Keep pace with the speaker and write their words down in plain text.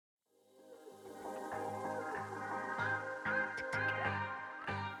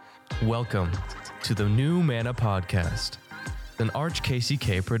Welcome to the New Manna Podcast, an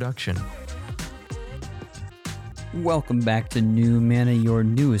ArchKCK production. Welcome back to New Manna, your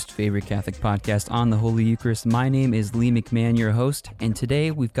newest favorite Catholic podcast on the Holy Eucharist. My name is Lee McMahon, your host, and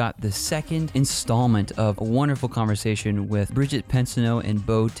today we've got the second installment of a wonderful conversation with Brigitte Pinsonneault and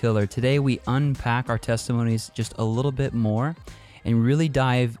Bo Tiller. Today we unpack our testimonies just a little bit more and really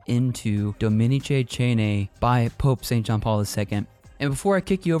dive into Dominice Cene by Pope St. John Paul II. And before I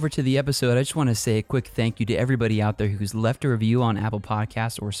kick you over to the episode, I just want to say a quick thank you to everybody out there who's left a review on Apple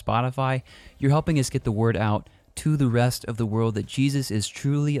Podcasts or Spotify. You're helping us get the word out to the rest of the world that Jesus is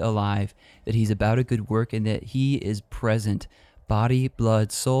truly alive, that he's about a good work, and that he is present, body,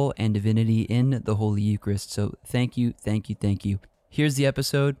 blood, soul, and divinity in the Holy Eucharist. So thank you, thank you, thank you. Here's the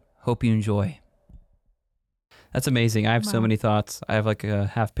episode. Hope you enjoy. That's amazing. I have so many thoughts. I have like a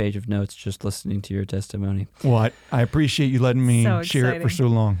half page of notes just listening to your testimony. Well, I appreciate you letting me share it for so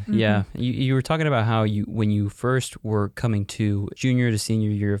long. Mm-hmm. Yeah. You were talking about how when you first were coming to junior to senior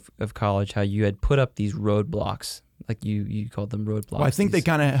year of college, how you had put up these roadblocks, like you called them roadblocks. Well, I think they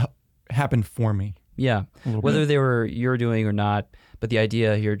kind of happened for me. Yeah. Whether they were you're doing or not, but the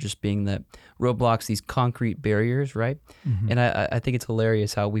idea here just being that roadblocks, these concrete barriers, right? Mm-hmm. And I think it's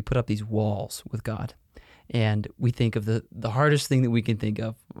hilarious how we put up these walls with God. And we think of the hardest thing that we can think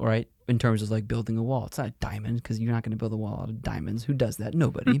of, right, in terms of like building a wall. It's not a diamond, because you're not going to build a wall out of diamonds. Who does that?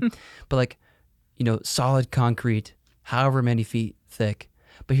 Nobody. But like, solid concrete, however many feet thick.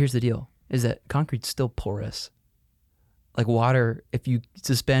 But here's the deal, is that concrete's still porous. Like water, if you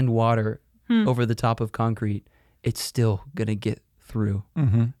suspend water over the top of concrete, it's still going to get through.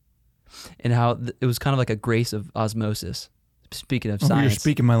 Mm-hmm. And how it was kind of like a grace of osmosis. Speaking of science. You're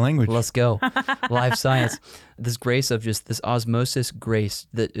speaking my language. Let's go. Live science. This grace of just this osmosis grace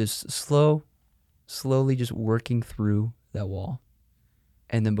that is slowly just working through that wall.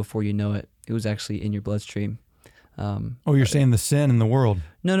 And then before you know it, it was actually in your bloodstream. You're saying the sin in the world.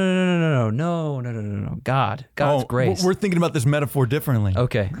 No. God's grace. We're thinking about this metaphor differently.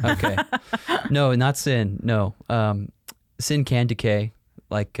 Okay. No, not sin. No. Sin can decay,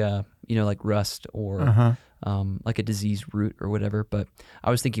 like rust or... like a diseased root or whatever, but I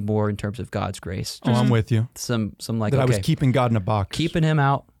was thinking more in terms of God's grace. I'm with you. Some like, that I was keeping God in a box, keeping him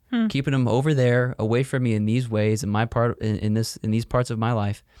out, keeping him over there, away from me in these ways, in my part, in these parts of my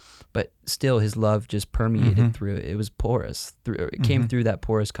life. But still, his love just permeated through it. It was porous. It came through that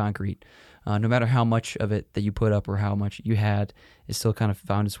porous concrete. No matter how much of it that you put up or how much you had, it still kind of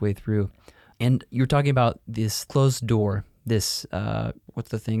found its way through. And you're talking about this closed door. This what's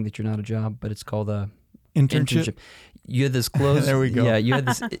the thing that you're not a job, but it's called a internship. You had this closed. There we go. Yeah, you had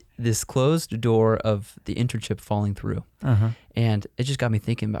this closed door of the internship falling through, and it just got me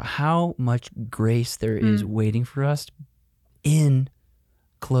thinking about how much grace there is waiting for us in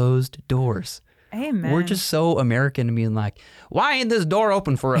closed doors. Amen. We're just so American to being like, why ain't this door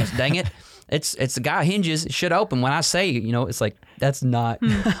open for us? Dang it! It's the guy hinges. It should open when I say. It's like that's not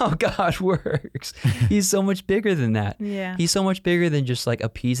how God works. He's so much bigger than that. Yeah. He's so much bigger than just like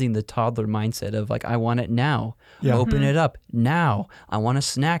appeasing the toddler mindset of like, I want it now. Yeah. Open it up now. I want a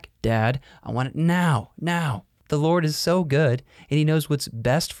snack, Dad. I want it now. The Lord is so good, and he knows what's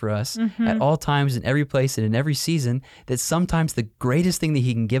best for us at all times, in every place, and in every season, that sometimes the greatest thing that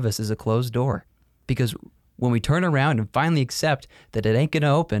he can give us is a closed door. Because when we turn around and finally accept that it ain't going to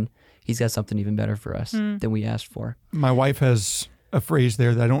open, he's got something even better for us than we asked for. My wife has a phrase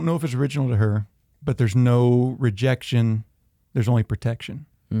there that I don't know if it's original to her, but there's no rejection, there's only protection.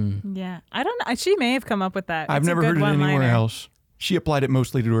 Yeah. I don't know. She may have come up with that. I've never heard it anywhere else. She applied it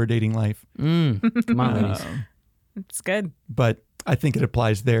mostly to her dating life. Come on, ladies. It's good. But I think it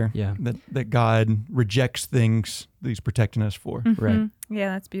applies there. Yeah. That God rejects things that he's protecting us for. Right.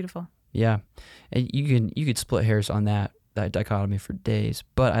 Yeah, that's beautiful. Yeah. And you could split hairs on that dichotomy for days,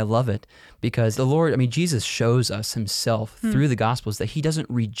 but I love it because the Lord, Jesus shows us himself through the Gospels that he doesn't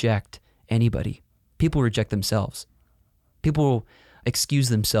reject anybody. People reject themselves. People excuse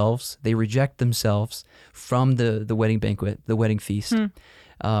themselves. They reject themselves from the wedding banquet, the wedding feast.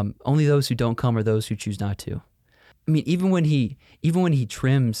 Only those who don't come are those who choose not to. Even when he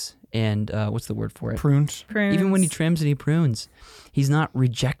trims and what's the word for it? Prunes. Even when he trims and he prunes, he's not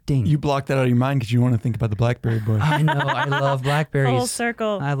rejecting. You block that out of your mind because you want to think about the blackberry bush. I know. I love blackberries. Full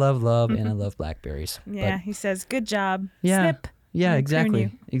circle. I love love and I love blackberries. Yeah, he says, good job. Yeah. Snip. Yeah,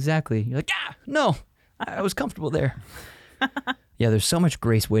 exactly. Exactly. You're like, no, I was comfortable there. Yeah, there's so much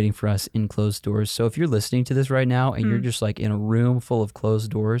grace waiting for us in closed doors. So if you're listening to this right now and you're just like in a room full of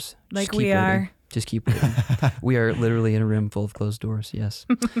closed doors, like just keep we waiting. are. Just keep waiting. We are literally in a room full of closed doors. Yes.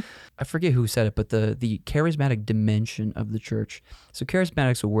 I forget who said it, but the charismatic dimension of the church. So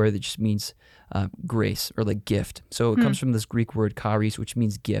charismatic's a word that just means grace or like gift. So it comes from this Greek word charis, which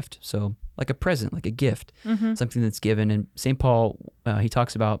means gift. So like a present, like a gift, something that's given. And St. Paul, he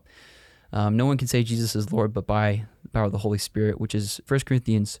talks about no one can say Jesus is Lord but by the power of the Holy Spirit, which is 1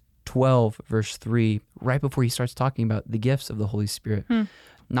 Corinthians 12, verse 3, right before he starts talking about the gifts of the Holy Spirit.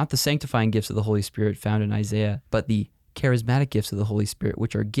 Not the sanctifying gifts of the Holy Spirit found in Isaiah, but the charismatic gifts of the Holy Spirit,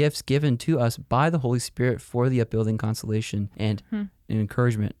 which are gifts given to us by the Holy Spirit for the upbuilding, consolation, and an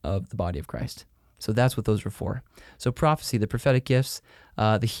encouragement of the body of Christ. So that's what those are for. So prophecy, the prophetic gifts,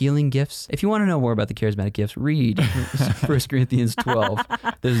 the healing gifts. If you want to know more about the charismatic gifts, read 1 Corinthians 12.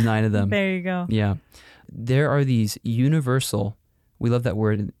 There's 9 of them. There you go. Yeah. There are these universal, we love that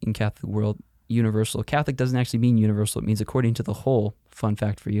word in Catholic world, universal. Catholic doesn't actually mean universal. It means according to the whole. Fun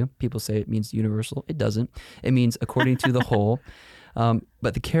fact for you. People say it means universal. It doesn't. It means according to the whole.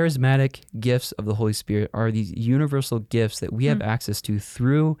 But the charismatic gifts of the Holy Spirit are these universal gifts that we have access to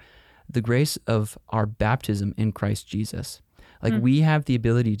through the grace of our baptism in Christ Jesus. Like we have the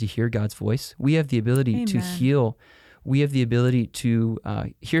ability to hear God's voice. We have the ability to heal. We have the ability to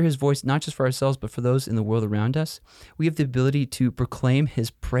hear his voice, not just for ourselves, but for those in the world around us. We have the ability to proclaim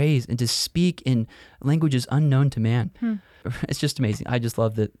his praise and to speak in languages unknown to man. It's just amazing. I just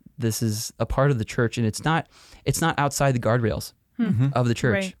love that this is a part of the church, and it's not outside the guardrails of the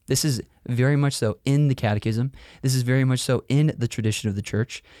church. Right. This is very much so in the catechism. This is very much so in the tradition of the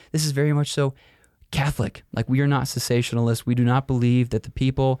church. This is very much so Catholic. Like, we are not cessationalists. We do not believe that the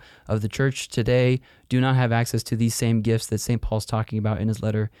people of the church today do not have access to these same gifts that St. Paul's talking about in his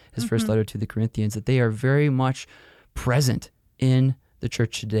letter, his first letter to the Corinthians, that they are very much present in the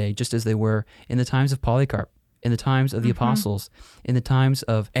church today, just as they were in the times of Polycarp, in the times of the apostles, in the times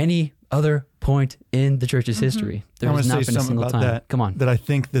of any other point in the church's history. There has not been a single time. That, Come on. That I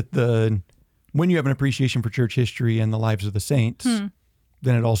think that when you have an appreciation for church history and the lives of the saints,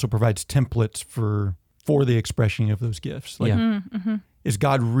 then it also provides templates for the expression of those gifts. Like, is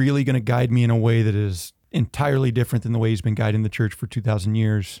God really going to guide me in a way that is entirely different than the way he's been guiding the church for 2,000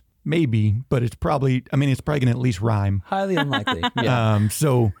 years? Maybe, but it's probably going to at least rhyme. Highly unlikely. Yeah.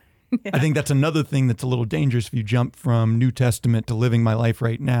 I think that's another thing that's a little dangerous if you jump from New Testament to living my life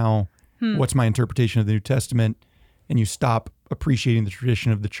right now. What's my interpretation of the New Testament? And you stop appreciating the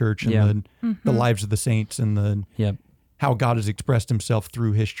tradition of the church and the lives of the saints and how God has expressed himself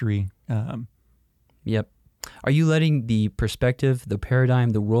through history. Are you letting the perspective, the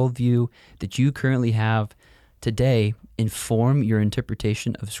paradigm, the worldview that you currently have today inform your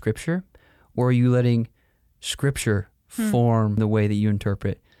interpretation of Scripture? Or are you letting Scripture form the way that you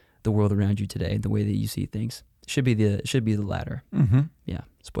interpret the world around you today, the way that you see things? Should be the latter. Yeah,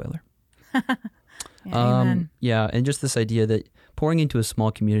 spoiler. Amen. And just this idea that pouring into a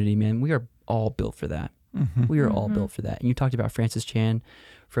small community, man, we are all built for that. We are all built for that. And you talked about Francis Chan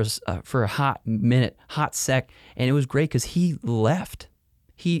for a hot sec, and it was great because he left.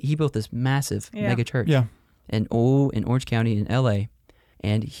 He built this massive mega church, in Orange County in LA,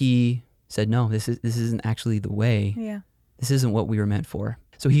 and he said, no, this isn't actually the way. Yeah. This isn't what we were meant for.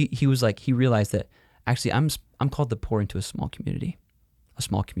 So he was like, he realized that actually I'm called to pour into a small community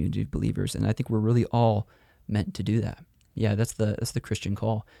of believers, and I think we're really all meant to do that. Yeah, that's the Christian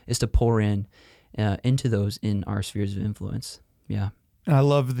call, is to pour into those in our spheres of influence. Yeah. And I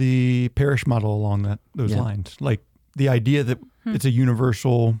love the parish model along those lines. Like the idea that it's a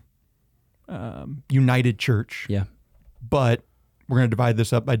universal, united church. Yeah. But we're going to divide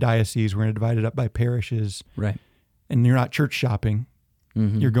this up by diocese. We're going to divide it up by parishes. Right. And you're not church shopping.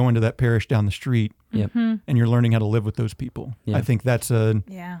 You're going to that parish down the street. Yep. And you're learning how to live with those people. Yeah. I think that's and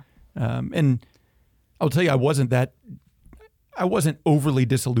I'll tell you, I wasn't overly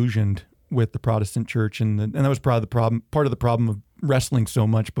disillusioned with the Protestant church, and that was probably part of the problem of wrestling so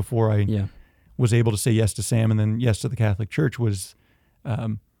much before I was able to say yes to Sam and then yes to the Catholic Church was,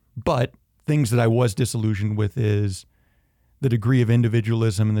 but things that I was disillusioned with is the degree of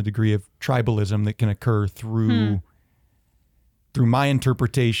individualism and the degree of tribalism that can occur through my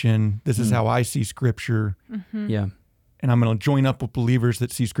interpretation. This is how I see Scripture. Yeah. And I'm going to join up with believers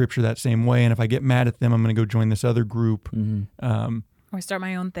that see Scripture that same way. And if I get mad at them, I'm going to go join this other group. Or start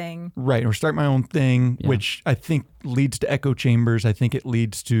my own thing. Right. Or start my own thing, which I think leads to echo chambers. I think it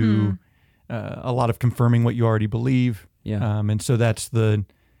leads to a lot of confirming what you already believe. Yeah. And so that's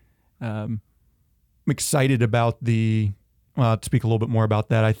I'm excited about to speak a little bit more about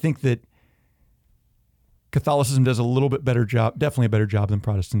that. I think that Catholicism does a little bit better job, definitely a better job than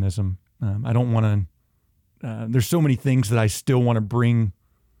Protestantism. I don't want to, there's so many things that I still want to bring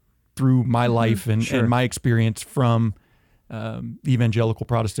through my life and my experience from the evangelical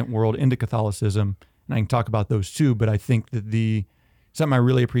Protestant world into Catholicism, and I can talk about those too, but I think that something I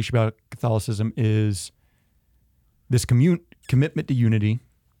really appreciate about Catholicism is this commitment to unity.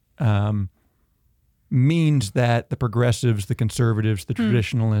 Means that the progressives, the conservatives, the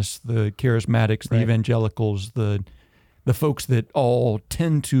traditionalists, the charismatics, the evangelicals, the folks that all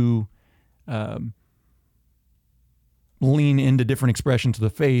tend to lean into different expressions of the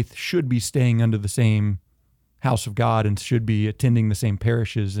faith should be staying under the same house of God and should be attending the same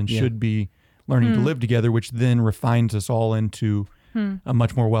parishes and should be learning to live together, which then refines us all into a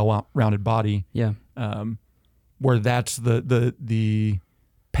much more well-rounded body. Yeah. Where that's the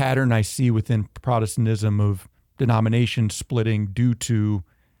pattern I see within Protestantism of denomination splitting due to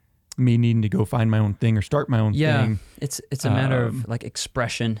me needing to go find my own thing or start my own thing. Yeah, it's a matter of like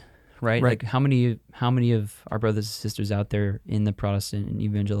expression, right? Like how many of our brothers and sisters out there in the Protestant and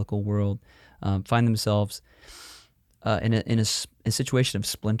evangelical world find themselves in a situation of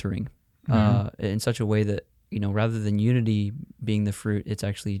splintering in such a way that, rather than unity being the fruit, it's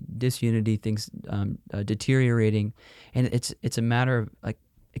actually disunity, things deteriorating, and it's a matter of like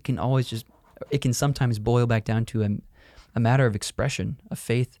it can sometimes boil back down to a matter of expression, of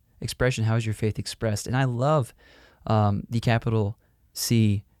faith expression. How is your faith expressed? And I love the capital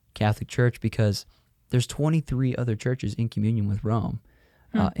C Catholic Church because there's 23 other churches in communion with Rome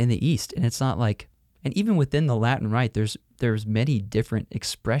in the East, and it's not like, and even within the Latin Rite, there's many different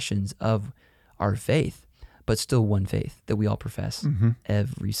expressions of our faith, but still one faith that we all profess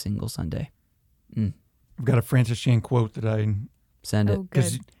every single Sunday. I've got a Francis Chan quote that I send it.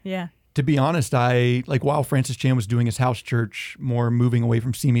 Good. Yeah. To be honest, while Francis Chan was doing his house church, more moving away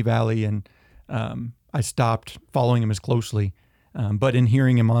from Simi Valley, and I stopped following him as closely. But in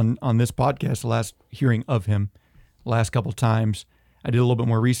hearing him on this podcast, the last couple of times, I did a little bit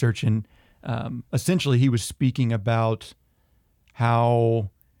more research, and essentially he was speaking about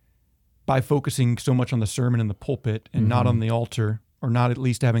how by focusing so much on the sermon in the pulpit and not on the altar, or not at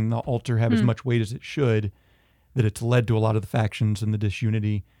least having the altar have as much weight as it should, that it's led to a lot of the factions and the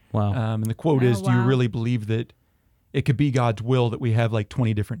disunity. Wow. And the quote is, do you really believe that it could be God's will that we have like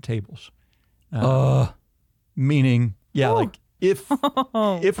 20 different tables? Meaning, like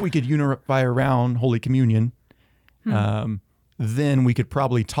if we could unify around Holy Communion, then we could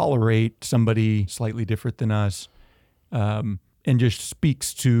probably tolerate somebody slightly different than us, and just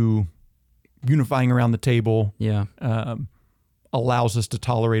speaks to unifying around the table. Yeah. Allows us to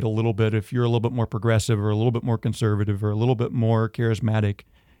tolerate a little bit if you're a little bit more progressive or a little bit more conservative or a little bit more charismatic.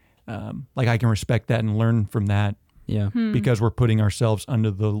 Like I can respect that and learn from that. Yeah. Because we're putting ourselves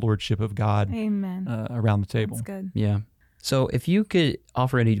under the lordship of God. Amen. Around the table. That's good. Yeah. So if you could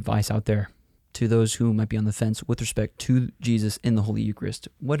offer any advice out there to those who might be on the fence with respect to Jesus in the Holy Eucharist,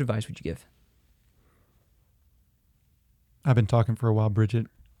 what advice would you give? I've been talking for a while, Brigitte.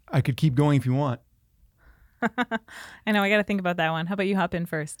 I could keep going if you want. I know, I got to think about that one. How about you hop in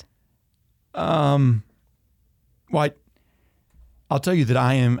first? Well, I'll tell you that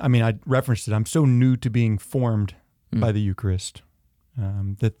I referenced it. I'm so new to being formed by the Eucharist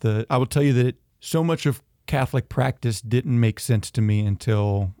I will tell you that so much of Catholic practice didn't make sense to me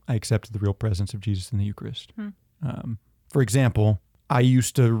until I accepted the real presence of Jesus in the Eucharist. For example, I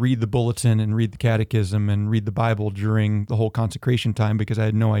used to read the bulletin and read the catechism and read the Bible during the whole consecration time because I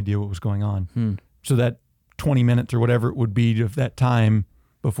had no idea what was going on. So that 20 minutes or whatever it would be of that time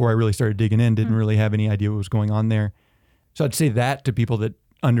before I really started digging in, didn't really have any idea what was going on there. So I'd say that to people that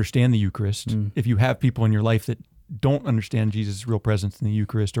understand the Eucharist. If you have people in your life that don't understand Jesus' real presence in the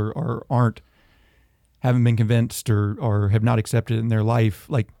Eucharist or haven't been convinced or have not accepted it in their life,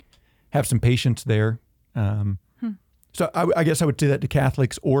 like have some patience there. So I guess I would say that to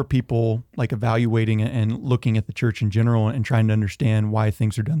Catholics or people like evaluating and looking at the church in general and trying to understand why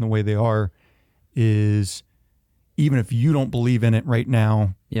things are done the way they are is, even if you don't believe in it right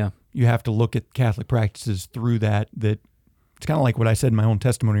now, you have to look at Catholic practices through that it's kind of like what I said in my own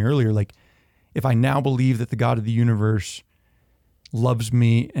testimony earlier. Like, if I now believe that the God of the universe loves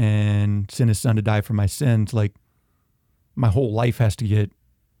me and sent his son to die for my sins, like my whole life has to get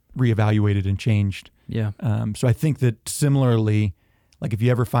reevaluated and changed. Yeah. So I think that similarly, like if you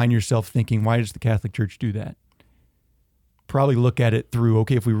ever find yourself thinking, why does the Catholic Church do that? Probably look at it through,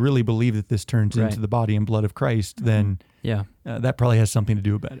 okay, if we really believe that this turns into the body and blood of Christ, then that probably has something to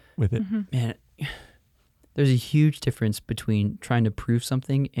do with it. Man, there's a huge difference between trying to prove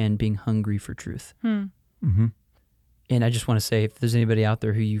something and being hungry for truth. And I just want to say, if there's anybody out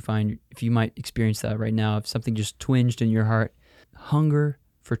there who you find, if you might experience that right now, if something just twinged in your heart, hunger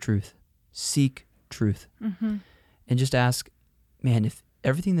for truth, seek truth, and just ask, man,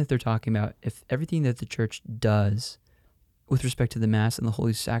 everything that they're talking about, if everything that the church does with respect to the Mass and the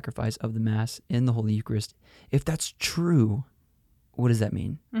holy sacrifice of the Mass in the Holy Eucharist, if that's true, what does that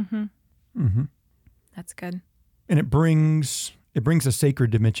mean? Mm-hmm. Mm-hmm. That's good. And it brings a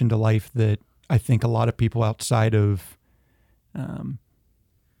sacred dimension to life that I think a lot of people outside of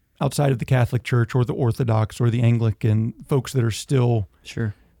the Catholic Church or the Orthodox or the Anglican, folks that are still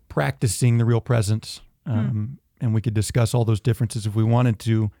practicing the real presence, and we could discuss all those differences if we wanted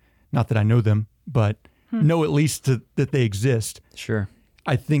to. Not that I know them, but know at least that they exist. Sure.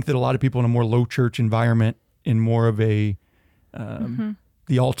 I think that a lot of people in a more low church environment, in more of a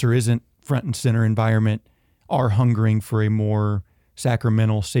the altar isn't front and center environment, are hungering for a more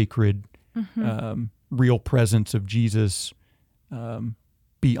sacramental, sacred, real presence of Jesus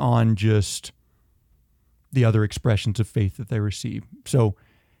beyond just the other expressions of faith that they receive. So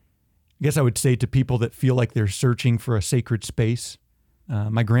I guess I would say to people that feel like they're searching for a sacred space,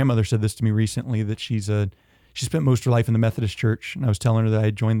 my grandmother said this to me recently, that she spent most of her life in the Methodist Church, and I was telling her that I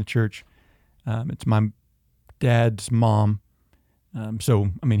had joined the church. It's my dad's mom.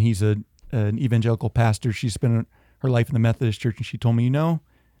 So, I mean, he's an evangelical pastor. She spent her life in the Methodist Church, and she told me,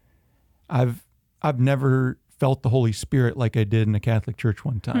 I've never felt the Holy Spirit like I did in a Catholic church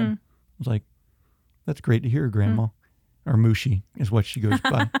one time. I was like, that's great to hear, Grandma. Or Mushi is what she goes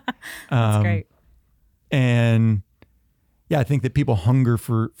by. That's great. And yeah, I think that people hunger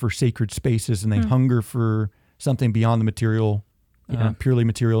for sacred spaces, and they hunger for something beyond the material, purely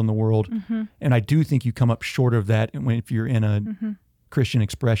material in the world. And I do think you come up short of that if you're in a Christian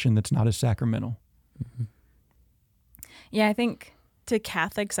expression that's not as sacramental. Yeah, I think to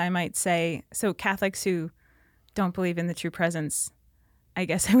Catholics, I might say, so Catholics who don't believe in the true presence, I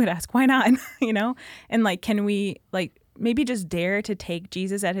guess I would ask, why not? And like, can we like maybe just dare to take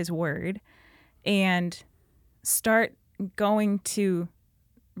Jesus at his word and start going to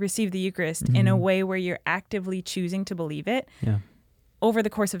receive the Eucharist in a way where you're actively choosing to believe it over the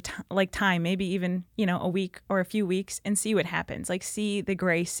course of time, maybe even, a week or a few weeks, and see what happens. Like, see the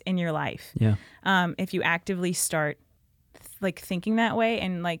grace in your life. Yeah. If you actively start thinking that way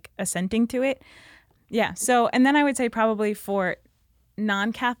and assenting to it. Yeah. So, and then I would say probably for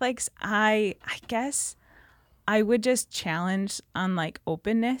non-Catholics, I guess I would just challenge on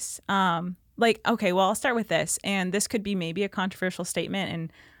openness. Okay, well, I'll start with this, and this could be maybe a controversial statement,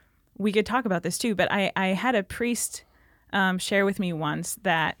 and we could talk about this too, but I had a priest share with me once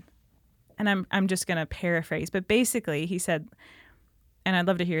that, and I'm just going to paraphrase, but basically he said, and I'd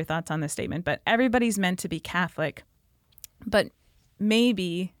love to hear your thoughts on this statement, but everybody's meant to be Catholic, but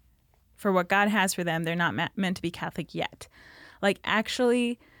maybe for what God has for them, they're not meant to be Catholic yet.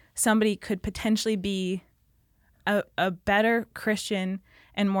 Actually, somebody could potentially be a better Christian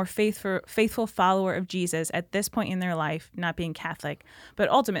and more faithful follower of Jesus at this point in their life, not being Catholic, but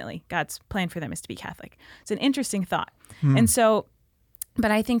ultimately God's plan for them is to be Catholic. It's an interesting thought. And so,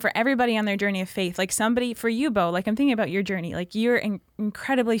 but I think for everybody on their journey of faith, somebody, for you, Bo, I'm thinking about your journey, you're an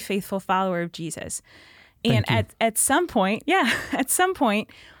incredibly faithful follower of Jesus. And at some point,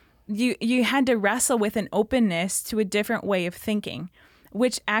 you had to wrestle with an openness to a different way of thinking,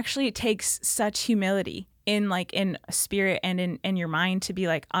 which actually takes such humility in spirit and in your mind to be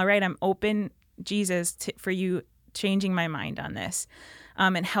all right, I'm open, Jesus, for you changing my mind on this,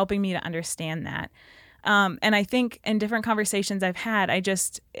 and helping me to understand that. And I think in different conversations I've had,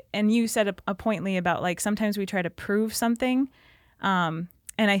 and you said a pointly about sometimes we try to prove something. And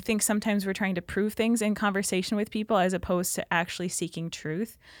I think sometimes we're trying to prove things in conversation with people as opposed to actually seeking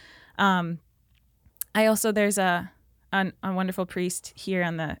truth. There's a wonderful priest here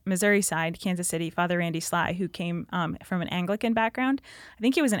on the Missouri side, Kansas City, Father Randy Sly, who came from an Anglican background. I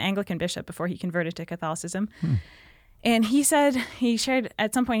think he was an Anglican bishop before he converted to Catholicism. And he shared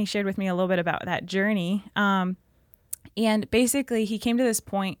with me a little bit about that journey. And basically he came to this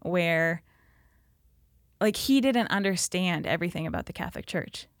point where he didn't understand everything about the Catholic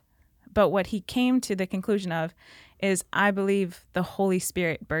Church. But what he came to the conclusion of is, I believe the Holy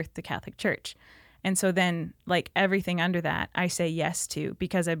Spirit birthed the Catholic Church. And so then, everything under that, I say yes to,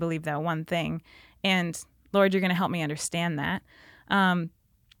 because I believe that one thing. And Lord, you're going to help me understand that.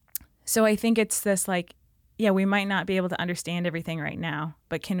 So I think it's this, we might not be able to understand everything right now,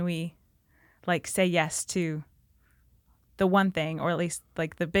 but can we, say yes to the one thing, or at least,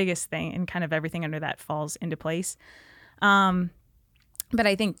 the biggest thing, and kind of everything under that falls into place. But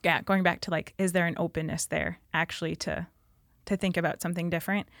I think, going back to, is there an openness there, actually, to think about something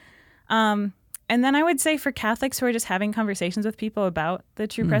different? And then I would say for Catholics who are just having conversations with people about the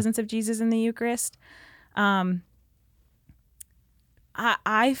true presence of Jesus in the Eucharist, I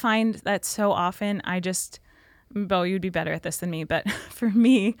find that so often Bo, you'd be better at this than me, but for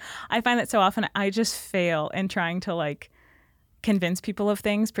me, I find that so often I just fail in trying to like convince people of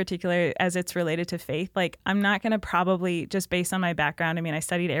things, particularly as it's related to faith. Like, I'm not going to probably, just based on my background, I mean, I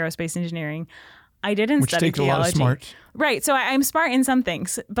studied aerospace engineering. I didn't study Which takes theology. a lot of smarts. Right. So I'm smart in some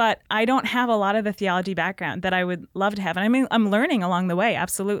things, but I don't have a lot of the theology background that I would love to have. And I mean, I'm learning along the way,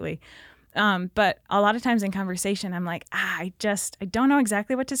 absolutely. But a lot of times in conversation, I'm like, I don't know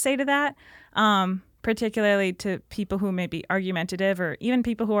exactly what to say to that. Particularly to people who may be argumentative, or even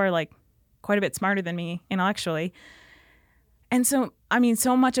people who are like quite a bit smarter than me intellectually. And so, I mean,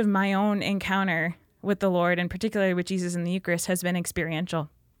 so much of my own encounter with the Lord, and particularly with Jesus in the Eucharist, has been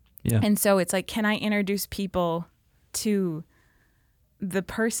experiential. Yeah. And so it's like, can I introduce people to the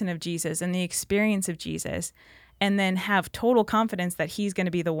person of Jesus and the experience of Jesus, and then have total confidence that he's going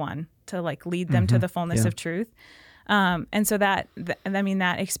to be the one to like lead them to the fullness of truth. And so that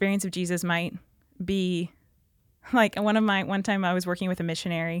experience of Jesus might be like one time I was working with a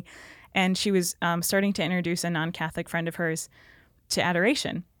missionary, and she was starting to introduce a non-Catholic friend of hers to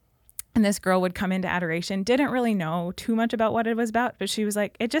adoration. And this girl would come into adoration, didn't really know too much about what it was about, but she was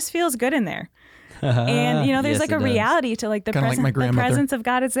like, it just feels good in there. And, you know, there's Yes, like it a does. reality to like the presence of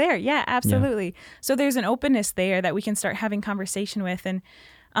God is there. Yeah, absolutely. Yeah. So there's an openness there that we can start having conversation with. And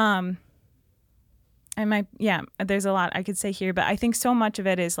there's a lot I could say here, but I think so much of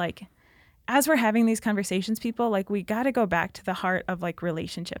it is like, as we're having these conversations, people, like, we got to go back to the heart of like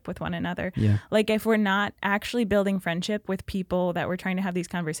relationship with one another. Yeah. Like, if we're not actually building friendship with people that we're trying to have these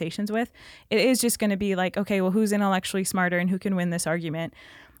conversations with, it is just going to be like, okay, well, who's intellectually smarter and who can win this argument?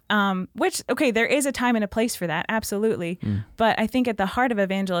 Which, okay, there is a time and a place for that. Absolutely. But I think at the heart of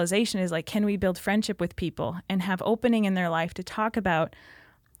evangelization is like, can we build friendship with people and have opening in their life to talk about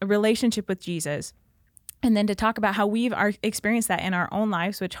a relationship with Jesus? And then to talk about how we've experienced that in our own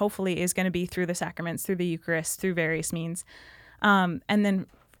lives, which hopefully is going to be through the sacraments, through the Eucharist, through various means. And then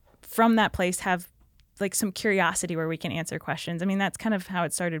from that place have like some curiosity where we can answer questions. I mean, that's kind of how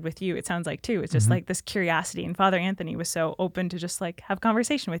it started with you, it sounds like, too. It's just like this curiosity. And Father Anthony was so open to just like have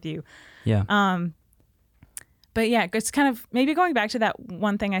conversation with you. Yeah. But yeah, it's kind of maybe going back to that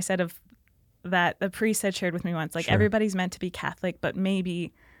one thing I said of that the priest had shared with me once, like everybody's meant to be Catholic, but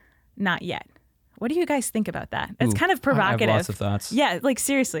maybe not yet. What do you guys think about that? It's kind of provocative. I have lots of thoughts. Yeah, like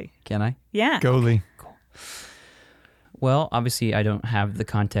seriously. Can I? Yeah. Go, Lee. Cool. Well, obviously, I don't have the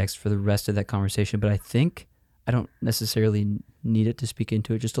context for the rest of that conversation, but I think I don't necessarily need it to speak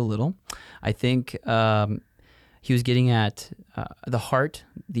into it just a little. I think he was getting at the heart,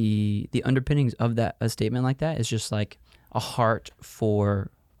 the underpinnings of that a statement like that is just like a heart for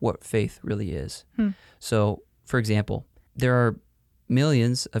what faith really is. So, for example, there are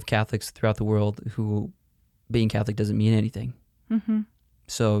millions of Catholics throughout the world who being Catholic doesn't mean anything.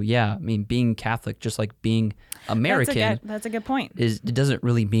 So yeah, I mean, being Catholic, just like being American, that's a good point. It doesn't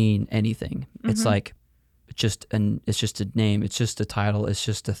really mean anything. It's like it's just a name. It's just a title. It's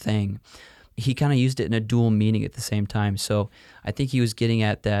just a thing. He kind of used it in a dual meaning at the same time. So I think he was getting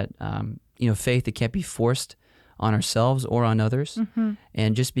at that, faith that can't be forced on ourselves or on others.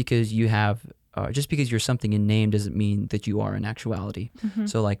 And just because you're something in name doesn't mean that you are in actuality.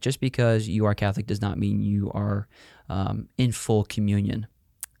 So like just because you are Catholic does not mean you are in full communion.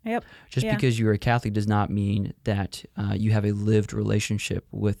 Yep. Just because you are a Catholic does not mean that you have a lived relationship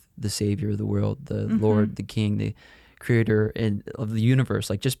with the Savior of the world, the Lord, the King, the Creator of the universe.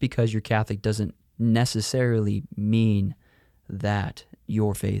 Like just because you're Catholic doesn't necessarily mean that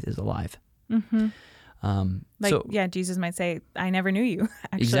your faith is alive. Jesus might say, I never knew you,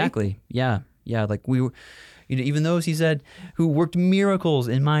 actually. Exactly. Yeah. Yeah. Like we were, even those, he said, who worked miracles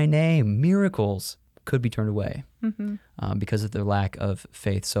in my name, miracles could be turned away because of their lack of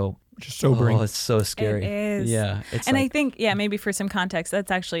faith. So just sobering. Oh, it's so scary. It is. Yeah. I think, maybe for some context,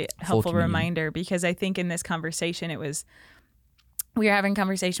 that's actually a helpful reminder, because I think in this conversation, we were having a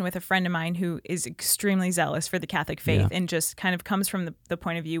conversation with a friend of mine who is extremely zealous for the Catholic faith and just kind of comes from the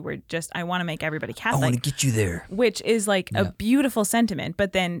point of view where just, I want to make everybody Catholic. I want to get you there. Which is like a beautiful sentiment.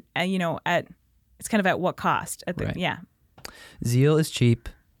 But then, it's kind of at what cost? Right. Zeal is cheap.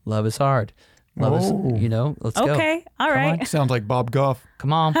 Love is hard. Love is, let's go. Okay. All right. Sounds like Bob Goff.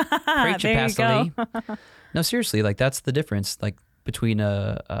 Come on. Preach it, There Pastor you Lee. No, seriously, like that's the difference, like between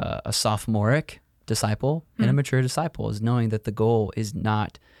a sophomoric disciple and a mature disciple, is knowing that the goal is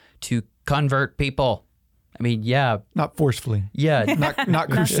not to convert people. I mean, not forcefully. Not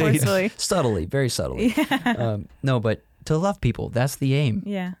crusades. Subtly, very subtly. No, but to love people, that's the aim.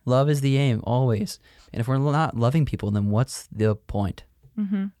 Yeah. Love is the aim always. And if we're not loving people, then what's the point?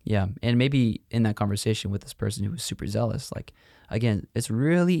 Yeah. And maybe in that conversation with this person who was super zealous, like, again, it's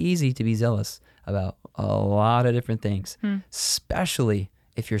really easy to be zealous about a lot of different things, especially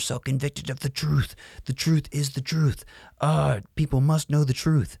if you're so convicted of the truth. The truth is the truth. People must know the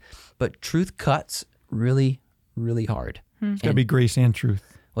truth. But truth cuts really, really hard. It's got to be grace and truth.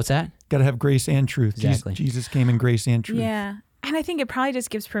 What's that? Got to have grace and truth. Exactly. Jesus came in grace and truth. Yeah. And I think it probably just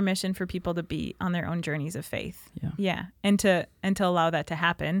gives permission for people to be on their own journeys of faith. Yeah. Yeah. And to allow that to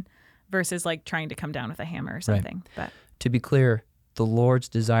happen versus like trying to come down with a hammer or something. Right. But to be clear, the Lord's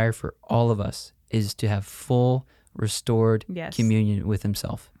desire for all of us is to have full, restored communion with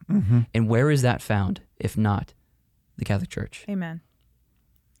himself. And where is that found, if not the Catholic Church? Amen.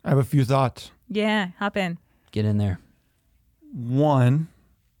 I have a few thoughts. Yeah. Hop in. Get in there. One,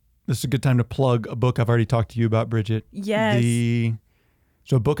 this is a good time to plug a book I've already talked to you about, Brigitte. Yes.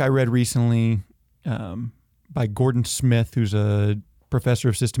 So a book I read recently by Gordon Smith, who's a professor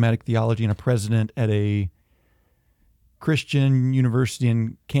of systematic theology and a president at a Christian university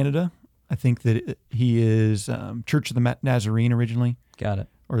in Canada. I think that he is Church of the Nazarene originally. Got it.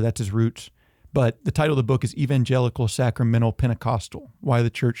 Or that's his roots. But the title of the book is Evangelical, Sacramental, Pentecostal, Why the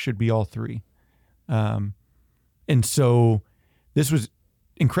Church Should Be All Three. And so this was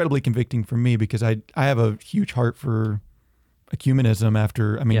incredibly convicting for me because I have a huge heart for ecumenism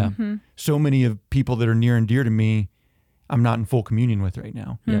after, so many of people that are near and dear to me, I'm not in full communion with right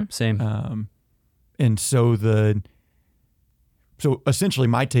now. Yeah, same. And so essentially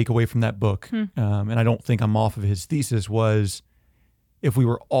my takeaway from that book, and I don't think I'm off of his thesis, was if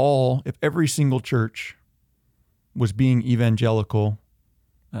every single church was being evangelical,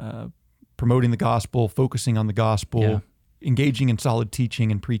 promoting the gospel, focusing on the gospel, engaging in solid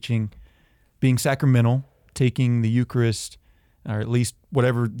teaching and preaching, being sacramental, taking the Eucharist, or at least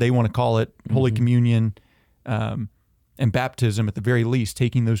whatever they want to call it, Holy Communion, and baptism at the very least,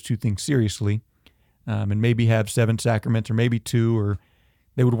 taking those two things seriously, and maybe have 7 sacraments or maybe 2, or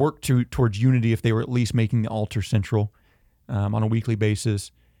they would work towards unity if they were at least making the altar central on a weekly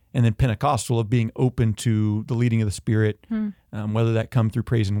basis. And then Pentecostal, of being open to the leading of the Spirit, whether that come through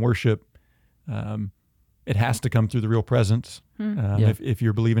praise and worship. It has to come through the real presence if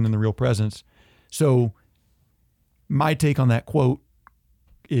you're believing in the real presence. So my take on that quote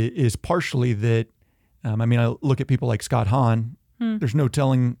is partially that, I look at people like Scott Hahn. There's no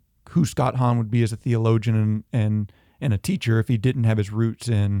telling who Scott Hahn would be as a theologian and a teacher if he didn't have his roots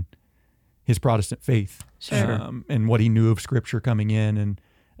in his Protestant faith. Sure. And what he knew of Scripture coming in,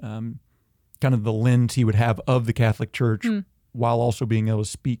 and kind of the lens he would have of the Catholic Church while also being able to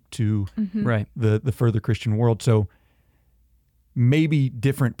speak to the further Christian world. So maybe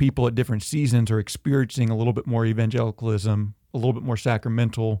different people at different seasons are experiencing a little bit more evangelicalism, a little bit more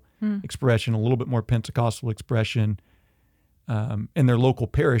sacramental expression, a little bit more Pentecostal expression, and their local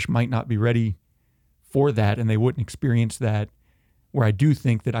parish might not be ready for that, and they wouldn't experience that, where I do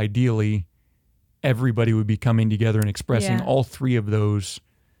think that ideally everybody would be coming together and expressing all 3 of those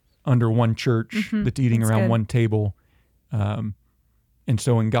under one church that's eating around one table. And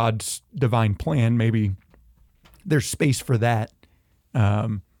so in God's divine plan, maybe there's space for that.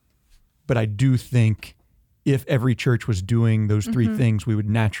 But I do think if every church was doing those 3 things, we would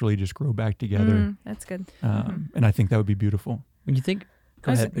naturally just grow back together. That's good. And I think that would be beautiful. When you think,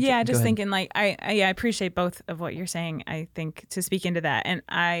 go ahead. Thinking like, I appreciate both of what you're saying. I think to speak into that.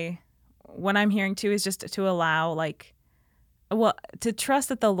 And what I'm hearing too is just to allow to trust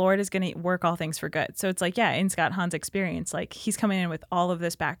that the Lord is going to work all things for good. So it's like, in Scott Hahn's experience, like he's coming in with all of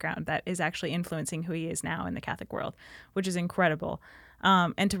this background that is actually influencing who he is now in the Catholic world, which is incredible.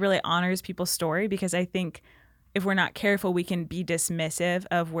 And to really honors people's story, because I think if we're not careful, we can be dismissive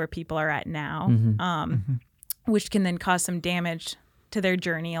of where people are at now, which can then cause some damage to their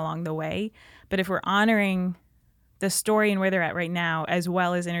journey along the way. But if we're honoring the story and where they're at right now, as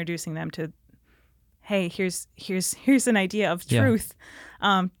well as introducing them to, hey, here's an idea of truth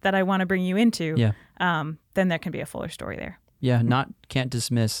that I want to bring you into, then there can be a fuller story there. Yeah, can't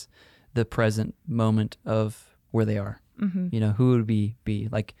dismiss the present moment of where they are. Who would be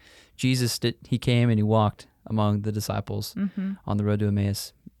like Jesus he came and he walked among the disciples on the road to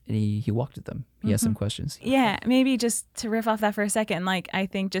Emmaus, and he walked with them. He asked some questions. Yeah, maybe just to riff off that for a second, like I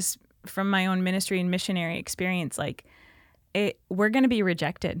think just from my own ministry and missionary experience, like we're going to be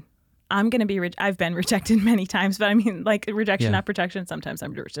rejected. I'm going to be, I've been rejected many times, but I mean like rejection, not protection. Sometimes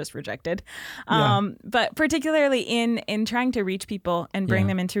I'm just rejected. But particularly in trying to reach people and bring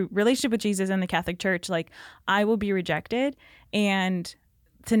them into relationship with Jesus and the Catholic Church, like I will be rejected, and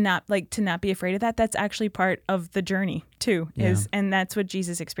to not be afraid of that. That's actually part of the journey too, and that's what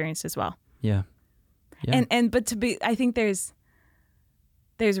Jesus experienced as well. Yeah. But I think there's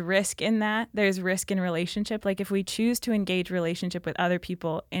there's risk in that. There's risk in relationship. Like if we choose to engage relationship with other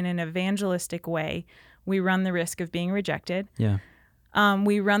people in an evangelistic way, we run the risk of being rejected. Yeah.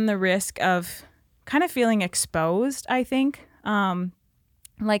 We run the risk of kind of feeling exposed, I think.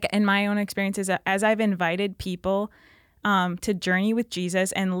 Like in my own experiences, as I've invited people to journey with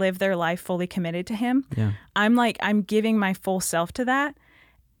Jesus and live their life fully committed to him, I'm giving my full self to that.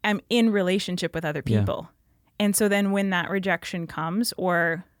 I'm in relationship with other people. Yeah. And so then when that rejection comes,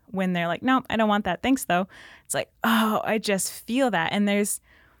 or when they're like, no, I don't want that, thanks though, it's like, oh, I just feel that. And there's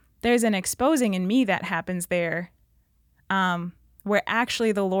an exposing in me that happens there, where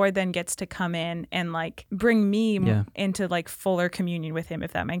actually the Lord then gets to come in and like bring me into like fuller communion with him,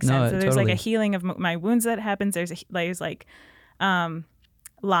 if that makes sense. So there's like a healing of my wounds that happens. There's like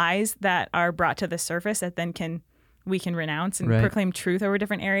lies that are brought to the surface that then we can renounce and proclaim truth over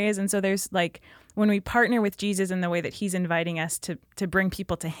different areas. And so there's like, when we partner with Jesus in the way that he's inviting us to bring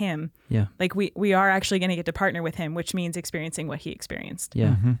people to him, like we are actually going to get to partner with him, which means experiencing what he experienced. Yeah.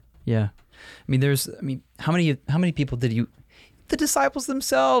 Mm-hmm. Yeah. How many people the disciples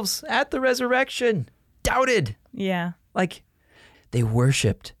themselves at the resurrection doubted? Yeah. Like they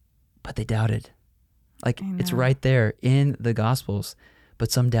worshiped, but they doubted. Like it's right there in the Gospels, but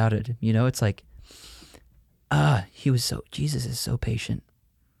some doubted. It's like, Jesus is so patient.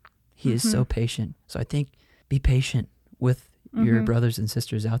 He is so patient. So I think be patient with your brothers and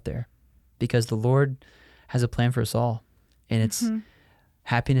sisters out there, because the Lord has a plan for us all, and it's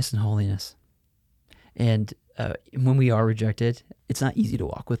happiness and holiness. And when we are rejected, it's not easy to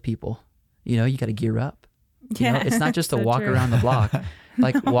walk with people. You got to gear up. It's not just a walk around the block.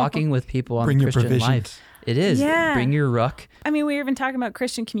 Like walking with people on the Christian life. It is. Yeah. Bring your ruck. We were even talking about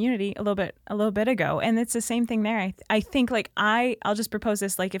Christian community a little bit ago, and it's the same thing there. I think like I'll just propose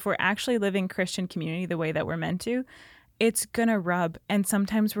this, like if we're actually living Christian community the way that we're meant to, it's gonna rub, and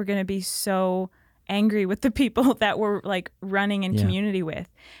sometimes we're gonna be so angry with the people that we're like running in community with.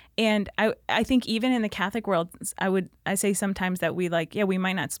 And I think even in the Catholic world, I say sometimes that we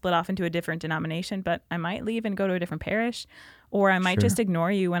might not split off into a different denomination, but I might leave and go to a different parish, or I might just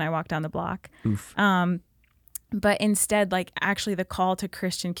ignore you when I walk down the block. Oof. But instead, like actually the call to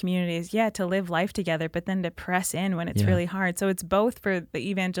Christian community is, to live life together, but then to press in when it's really hard. So it's both for the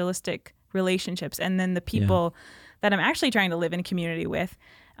evangelistic relationships and then the people that I'm actually trying to live in community with,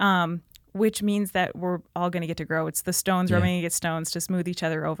 which means that we're all going to get to grow. It's the stones rubbing against stones to smooth each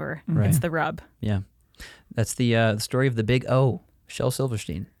other over. Right. It's the rub. Yeah. That's the story of the big O, Shel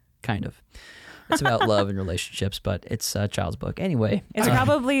Silverstein, kind of. It's about love and relationships, but it's a child's book. Anyway. It's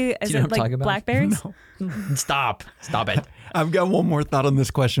probably, is it like blackberries? No. Stop it. I've got one more thought on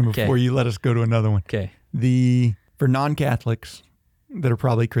this question before you let us go to another one. Okay. For non-Catholics that are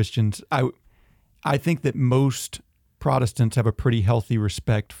probably Christians, I think that most Protestants have a pretty healthy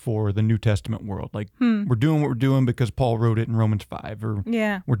respect for the New Testament world. Like we're doing what we're doing because Paul wrote it in Romans 5, or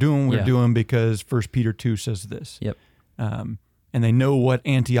we're doing what we're doing because 1 Peter 2 says this. Yep. And they know what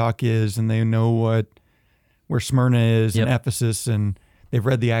Antioch is, and they know where Smyrna is, and Ephesus, and they've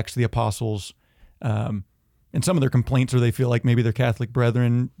read the Acts of the Apostles. And some of their complaints are they feel like maybe their Catholic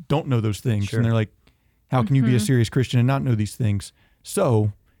brethren don't know those things. Sure. And they're like, how can you be a serious Christian and not know these things?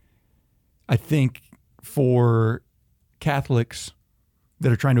 So I think for Catholics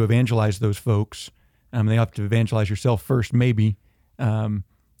that are trying to evangelize those folks, they have to evangelize yourself first, maybe. And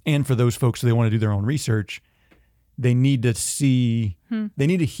for those folks who they want to do their own research, they need to they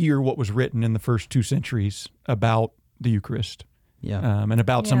need to hear what was written in the first 2 centuries about the Eucharist, and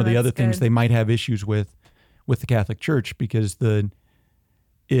about some of the other things they might have issues with the Catholic Church, because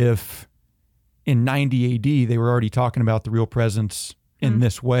if in 90 AD they were already talking about the real presence in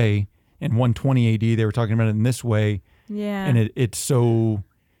this way, in 120 AD they were talking about it in this way, and it's so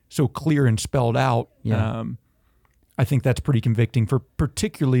clear and spelled out. I think that's pretty convicting,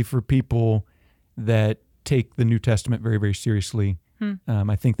 particularly for people that take the New Testament very, very seriously.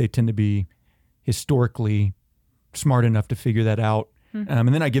 I think they tend to be historically smart enough to figure that out.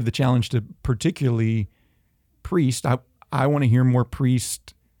 And then I give the challenge to particularly priests. I want to hear more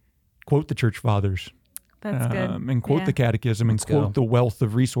priests quote the church fathers. That's good. And quote the catechism. Let's and quote the wealth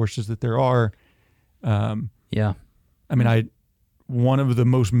of resources that there are. One of the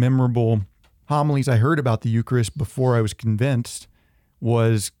most memorable homilies I heard about the Eucharist before I was convinced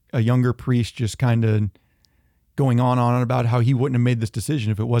was a younger priest just kind of going on about how he wouldn't have made this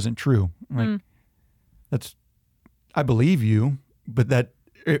decision if it wasn't true. I believe you, but that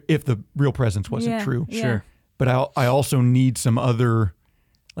if the real presence wasn't true. Sure. But I also need some other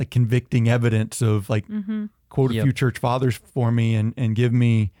like convicting evidence of like quote a few church fathers for me and give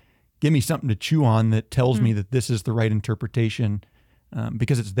me something to chew on that tells me that this is the right interpretation.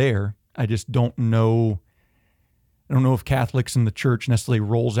 because it's there. I just don't know. I don't know if Catholics and the church necessarily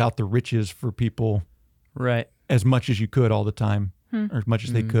rolls out the riches for people right as much as you could all the time, or as much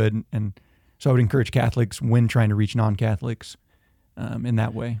as they could. And so I would encourage Catholics when trying to reach non-Catholics in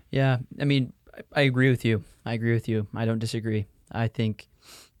that way. Yeah, I mean, I agree with you. I don't disagree. I think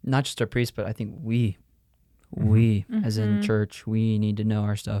not just our priests, but I think we as in church, we need to know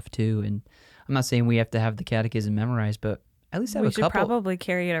our stuff too. And I'm not saying we have to have the catechism memorized, but at least have a couple. We should probably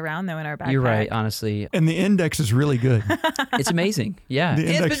carry it around though in our backpack. You're right, honestly. And the index is really good. It's amazing. Yeah,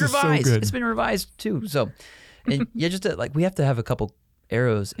 the index it's been revised. Is so good. It's been revised too. So, and yeah, just like we have to have a couple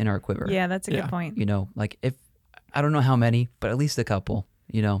arrows in our quiver. Yeah, that's a good point. You know, like if I don't know how many, but at least a couple.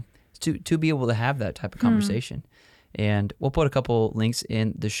 You know, to be able to have that type of conversation. And we'll put a couple links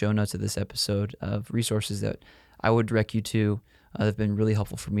in the show notes of this episode of resources that I would direct you to. That have been really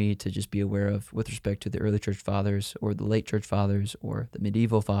helpful for me to just be aware of with respect to the early church fathers or the late church fathers or the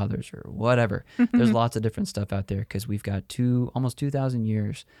medieval fathers or whatever. There's lots of different stuff out there because we've got almost 2,000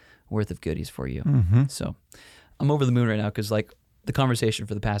 years worth of goodies for you. So I'm over the moon right now because like the conversation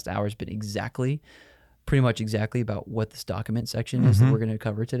for the past hour has been pretty much exactly about what this document section is that we're going to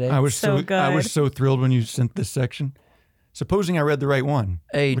cover today. I was so thrilled when you sent this section. Supposing I read the right one.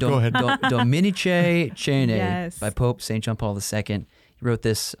 Hey, go ahead. Dominicae Cene Yes. by Pope St. John Paul II. He wrote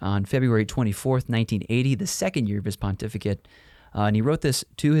this on February 24th, 1980, the second year of his pontificate. And he wrote this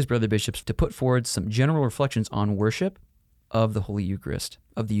to his brother bishops to put forward some general reflections on worship of the Holy Eucharist,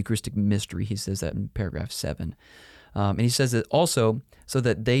 of the Eucharistic mystery. He says that in paragraph 7. And he says that also so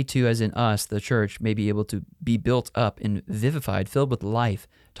that they too, as in us, the church, may be able to be built up and vivified, filled with life,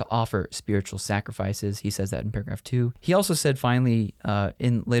 to offer spiritual sacrifices. He says that in paragraph 2. He also said finally,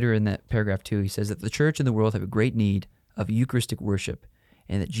 later in that paragraph 2, he says that the church and the world have a great need of Eucharistic worship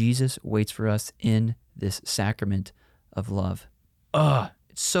and that Jesus waits for us in this sacrament of love.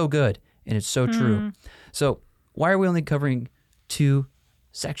 It's so good and it's so true. So why are we only covering 2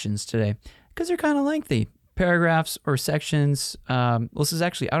 sections today? Because they're kind of lengthy. Paragraphs or sections, this is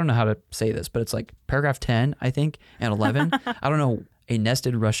actually, I don't know how to say this, but it's like paragraph 10, I think, and 11. I don't know, a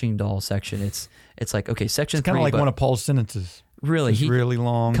nested rushing doll section. It's like, okay, section 3. It's kind of like one of Paul's sentences. Really? It's really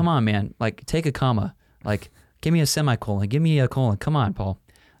long. Come on, man. Like, take a comma. Like, give me a semicolon. Give me a colon. Come on, Paul.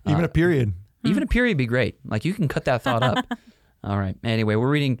 Even a period. Even a period would be great. Like, you can cut that thought up. All right. Anyway, we're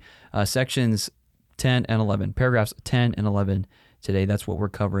reading sections 10 and 11, paragraphs 10 and 11 today. That's what we're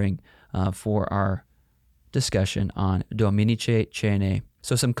covering for our discussion on Dominicae Cene.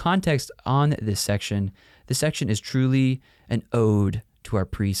 So some context on this section. This section is truly an ode to our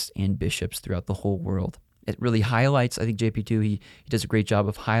priests and bishops throughout the whole world. It really highlights, I think JP2, he does a great job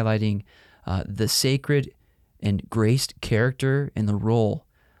of highlighting the sacred and graced character and the role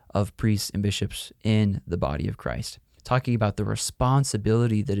of priests and bishops in the body of Christ. Talking about the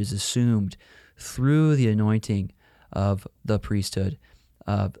responsibility that is assumed through the anointing of the priesthood,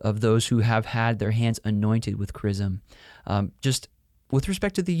 of those who have had their hands anointed with chrism. Just with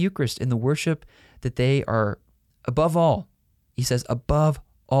respect to the Eucharist and the worship that they are above all, he says above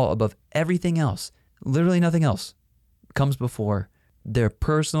all, above everything else, literally nothing else comes before their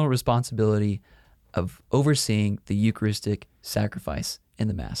personal responsibility of overseeing the Eucharistic sacrifice in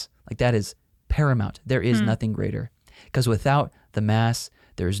the Mass. Like that is paramount. There is nothing greater. Because without the Mass,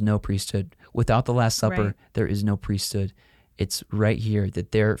 there is no priesthood. Without the Last Supper, there is no priesthood. It's right here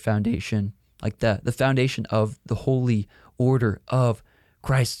that their foundation, like the foundation of the holy order of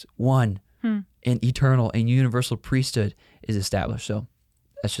Christ's one and eternal and universal priesthood is established. So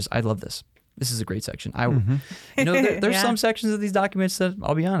that's just, I love this. This is a great section. There's some sections of these documents that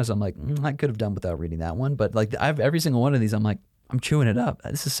I'll be honest, I'm like, I could have done without reading that one. But like I have every single one of these, I'm like, I'm chewing it up.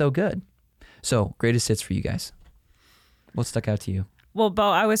 This is so good. So greatest hits for you guys. What stuck out to you? Well, Bo,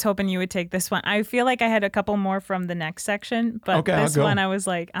 I was hoping you would take this one. I feel like I had a couple more from the next section, but this one I was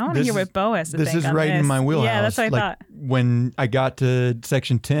like, I want to hear what Bo has to think on this. This is right in my wheelhouse. Yeah, that's what I thought. When I got to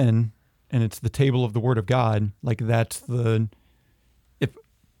section 10, and it's the table of the Word of God, like that's the...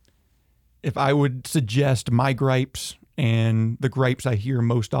 If I would suggest my gripes and the gripes I hear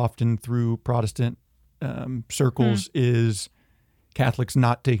most often through Protestant circles is Catholics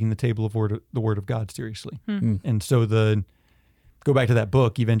not taking the table of the Word of God seriously. And so go back to that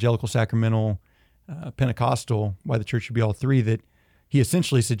book, Evangelical, Sacramental, Pentecostal, Why the Church Should Be All Three, that he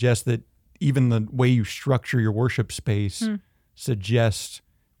essentially suggests that even the way you structure your worship space suggests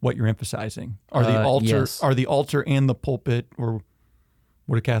what you're emphasizing. Are the altar and the pulpit, or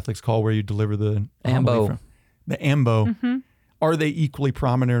what do Catholics call where you deliver the ambo? The ambo. Are they equally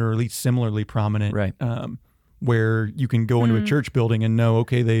prominent or at least similarly prominent? Right. Where you can go into a church building and know,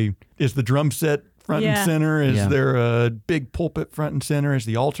 okay, is the drum set front and center? Is there a big pulpit front and center? Is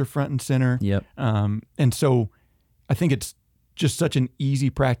the altar front and center? Yep. And so I think it's just such an easy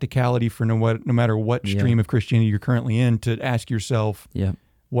practicality for no matter what stream of Christianity you're currently in to ask yourself,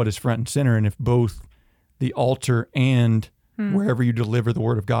 what is front and center? And if both the altar and wherever you deliver the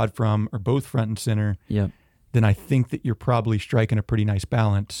word of God from are both front and center, then I think that you're probably striking a pretty nice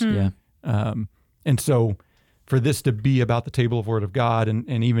balance. And so for this to be about the table of word of God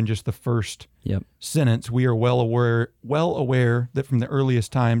and even just the first sentence, we are well aware that from the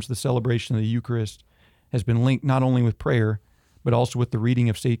earliest times, the celebration of the Eucharist has been linked not only with prayer, but also with the reading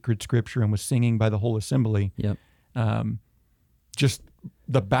of sacred scripture and with singing by the whole assembly. Just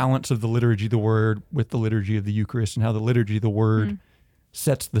the balance of the liturgy of the word with the liturgy of the Eucharist, and how the liturgy of the word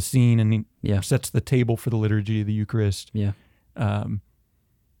sets the scene and sets the table for the liturgy of the Eucharist.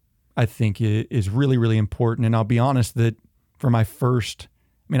 I think it is really, really important. And I'll be honest that for my first,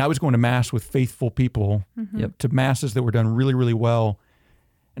 I was going to Mass with faithful people, to Masses that were done really, really well,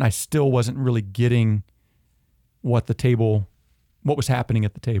 and I still wasn't really getting what was happening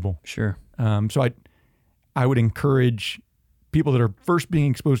at the table. Sure. So I would encourage people that are first being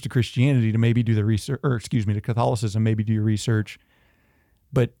exposed to Christianity to maybe do the research, to Catholicism, maybe do your research,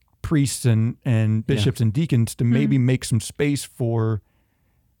 but priests and bishops and deacons to maybe make some space for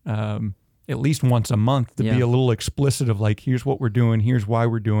at least once a month to be a little explicit of like, here's what we're doing, here's why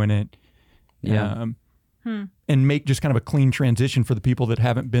we're doing it. And make just kind of a clean transition for the people that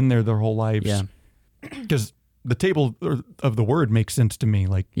haven't been there their whole lives. Because the table of the word makes sense to me.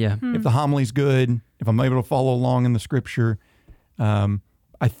 Like, if the homily's good, if I'm able to follow along in the scripture,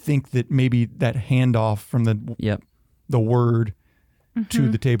 I think that maybe that handoff from the word to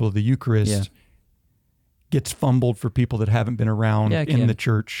the table of the Eucharist gets fumbled for people that haven't been around in the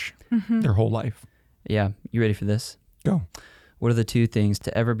church their whole life. Yeah. You ready for this? Go. What are the two things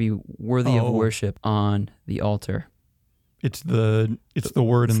to ever be worthy of worship on the altar? It's the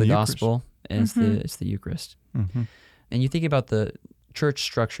word and the gospel, and it's the Eucharist. And you think about the church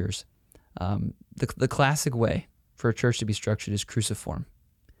structures. The classic way for a church to be structured is cruciform.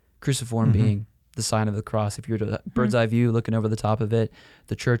 Cruciform being the sign of the cross. If you were to bird's eye view looking over the top of it,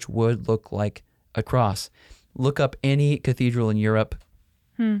 the church would look like a cross. Look up any cathedral in Europe.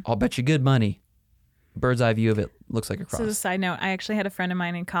 I'll bet you good money. Bird's eye view of it looks like a cross. So as a side note, I actually had a friend of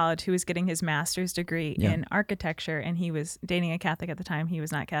mine in college who was getting his master's degree in architecture, and he was dating a Catholic at the time. He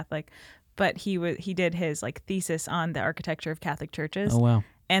was not Catholic, but he did his thesis on the architecture of Catholic churches. Oh wow!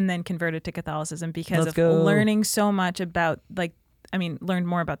 And then converted to Catholicism because learning so much about learned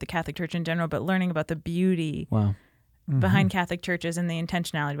more about the Catholic Church in general, but learning about the beauty behind Catholic churches and the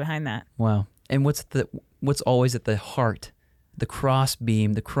intentionality behind that. Wow! And what's always at the heart, the cross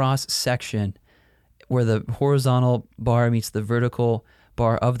beam, the cross section, where the horizontal bar meets the vertical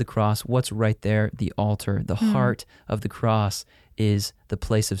bar of the cross. What's right there? The altar. The heart of the cross is the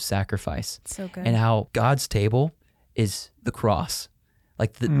place of sacrifice. So good. And how God's table is the cross.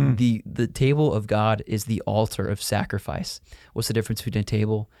 Like the table of God is the altar of sacrifice. What's the difference between a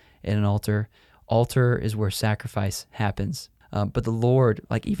table and an altar? Altar is where sacrifice happens. But the Lord,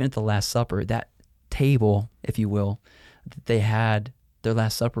 like even at the Last Supper, that table, if you will, that they had their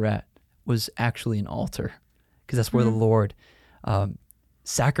Last Supper at was actually an altar, because that's where the Lord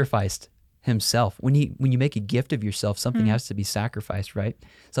sacrificed himself. When you make a gift of yourself, something has to be sacrificed, right?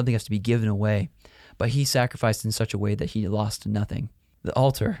 Something has to be given away. But he sacrificed in such a way that he lost nothing. The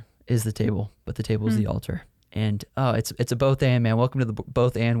altar is the table, but the table is the altar. And it's a both and, man. Welcome to the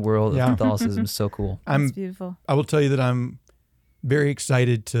both and world of Catholicism. It's so cool. It's beautiful. I will tell you that I'm very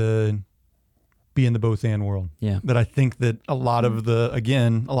excited to be in the both and world. Yeah. That I think that a lot of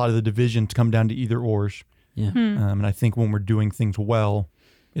the divisions come down to either ors. Yeah. And I think when we're doing things well,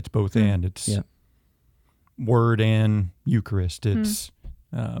 it's both and. It's word and Eucharist. It's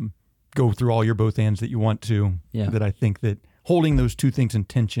go through all your both ands that you want to. Yeah. That I think that holding those two things in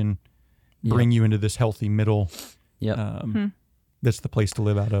tension bring you into this healthy middle. Yeah. That's the place to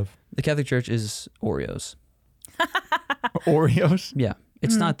live out of. The Catholic Church is Oreos. Oreos? Yeah.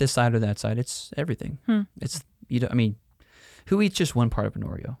 It's not this side or that side. It's everything. It's who eats just one part of an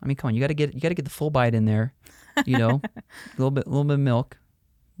Oreo? I mean, come on, you got to get the full bite in there. A little bit of milk.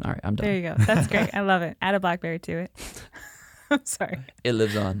 All right, I'm done. There you go. That's great. I love it. Add a blackberry to it. I'm sorry. It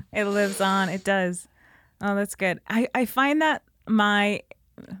lives on. It lives on. It does. Oh, that's good. I find that my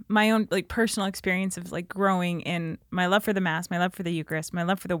own personal experience of growing in my love for the Mass, my love for the Eucharist, my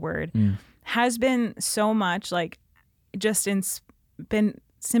love for the Word has been so much been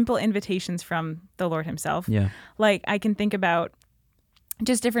simple invitations from the Lord himself. Yeah. I can think about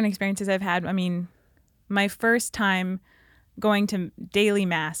just different experiences I've had. I mean, my first time going to daily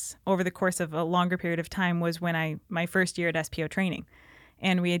mass over the course of a longer period of time was when my first year at SPO training,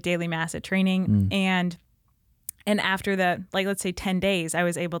 and we had daily mass at training. And after the, like, let's say 10 days, I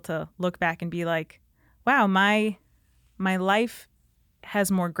was able to look back and be like, wow, my life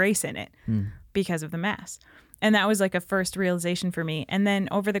has more grace in it because of the mass. And that was like a first realization for me. And then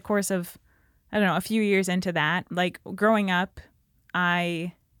over the course of, I don't know, a few years into that, like growing up,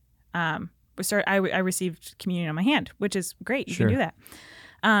 I received communion on my hand, which is great. You can do that.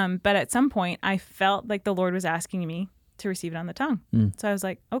 But at some point I felt like the Lord was asking me to receive it on the tongue. So I was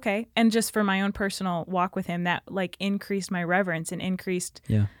like, okay. And just for my own personal walk with him, that like increased my reverence and increased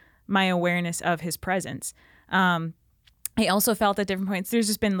my awareness of his presence. I also felt at different points, there's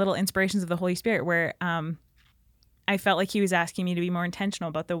just been little inspirations of the Holy Spirit where I felt like he was asking me to be more intentional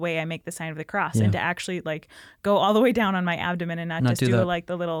about the way I make the sign of the cross and to actually like go all the way down on my abdomen and not just do like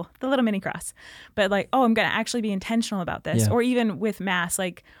the little mini cross, but like, oh, I'm going to actually be intentional about this. Or even with mass,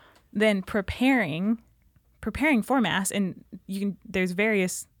 like then preparing for mass, and there's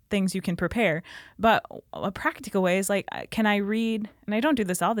various things you can prepare, but a practical way is like, can I read, and I don't do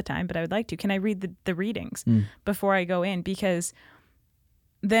this all the time, but I would like to, can I read the readings before I go in? Because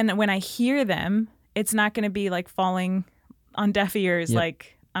then when I hear them, it's not going to be like falling on deaf ears,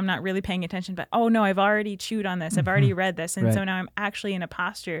 like I'm not really paying attention, but oh no, I've already chewed on this. I've already read this. And so now I'm actually in a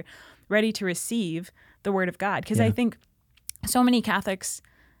posture ready to receive the word of God. Because I think so many Catholics,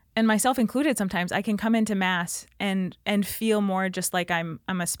 and myself included, sometimes I can come into mass and feel more just like I'm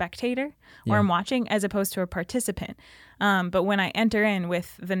a spectator or I'm watching as opposed to a participant. But when I enter in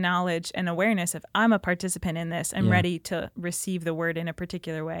with the knowledge and awareness of I'm a participant in this, I'm ready to receive the word in a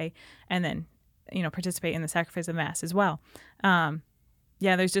particular way, and then participate in the sacrifice of mass as well.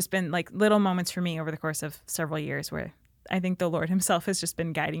 There's just been like little moments for me over the course of several years where I think the Lord himself has just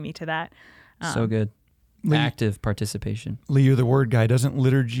been guiding me to that. So good. Active participation. Lee, you're the word guy. Doesn't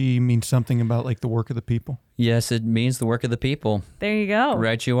liturgy mean something about like the work of the people? Yes, it means the work of the people. There you go.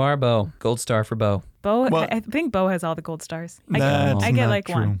 Right you are, Bo. Gold star for Bo. Bo, well, I think Bo has all the gold stars. I get like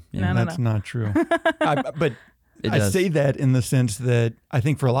true. One. Yeah. That's not true. But I say that in the sense that I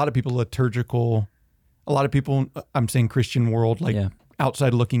think for a lot of people, a lot of people, I'm saying Christian world, like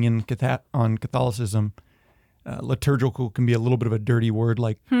outside looking in on Catholicism, liturgical can be a little bit of a dirty word,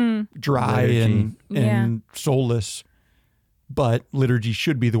 like dry and soulless. But liturgy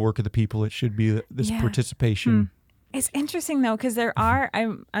should be the work of the people. It should be this participation. It's interesting though, because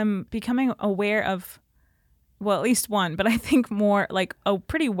I'm becoming aware of, well, at least one, but I think more like a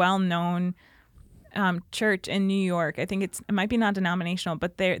pretty well-known church in New York. I think it might be non-denominational,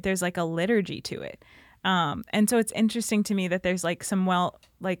 but there's like a liturgy to it. And so it's interesting to me that there's like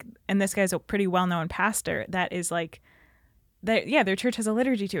and this guy's a pretty well-known pastor that is like, their church has a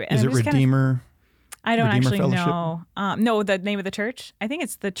liturgy to it. And is it Redeemer? I don't Redeemer actually Fellowship? know. No, the name of the church. I think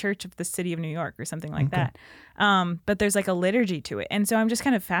it's the Church of the City of New York or something like that. But there's like a liturgy to it. And so I'm just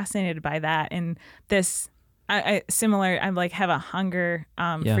kind of fascinated by that. And this, I like have a hunger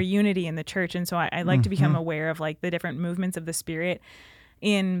for unity in the church. And so I like to become aware of like the different movements of the Spirit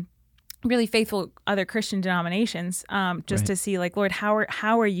in really faithful other Christian denominations, to see like, Lord, how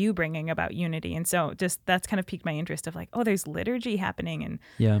are you bringing about unity? And so just that's kind of piqued my interest of like, oh, there's liturgy happening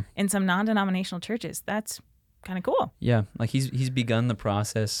in some non-denominational churches. That's kind of cool. Yeah, like he's begun the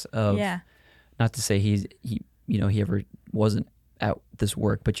process of not to say he ever wasn't at this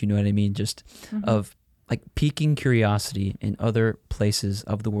work, but you know what I mean, just of like piquing curiosity in other places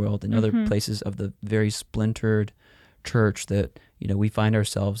of the world and other places of the very splintered church that we find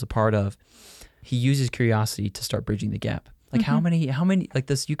ourselves a part of. He uses curiosity to start bridging the gap. Like how many like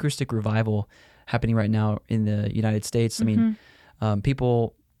this Eucharistic revival happening right now in the United States. I mean,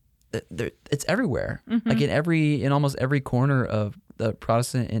 people, it's everywhere. Like in almost every corner of the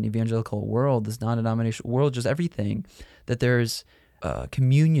Protestant and evangelical world, this non-denominational world, just everything, that there's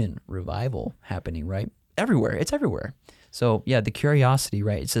communion revival happening, right? Everywhere. It's everywhere. So yeah, the curiosity,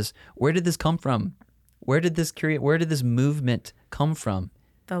 right? It says, where did this come from? Where did this movement come from?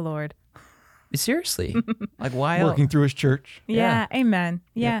 The Lord. Seriously. Like why? Working through his church. Yeah. Amen.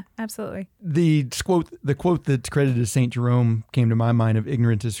 Yeah, absolutely. The quote that's credited to St. Jerome came to my mind of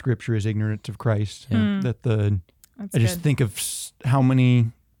ignorance of Scripture is ignorance of Christ. I just think of how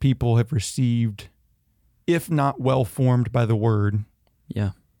many people have received, if not well formed by the word.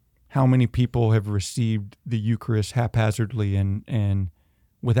 Yeah. How many people have received the Eucharist haphazardly and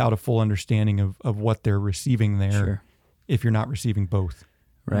without a full understanding of what they're receiving there, if you're not receiving both.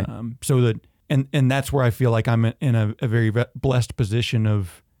 Right. So that, and that's where I feel like I'm in a very blessed position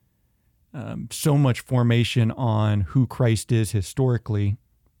of so much formation on who Christ is historically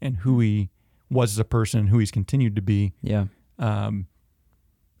and who he was as a person and who he's continued to be. Yeah. in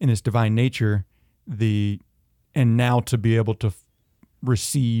his divine nature, and now to be able to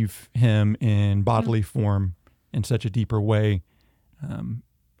receive him in bodily form in such a deeper way,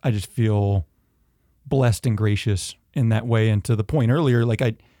 I just feel blessed and gracious in that way. And to the point earlier, like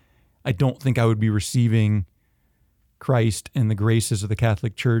I don't think I would be receiving Christ and the graces of the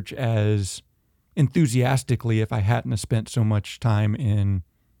Catholic Church as enthusiastically if I hadn't spent so much time in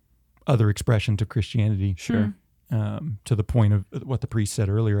other expressions of Christianity. Sure. To the point of what the priest said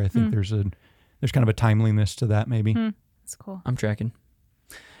earlier, I think there's kind of a timeliness to that maybe. That's cool. I'm tracking.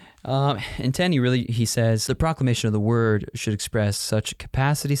 In 10, he says, the proclamation of the word should express such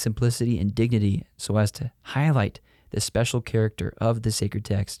capacity, simplicity, and dignity so as to highlight the special character of the sacred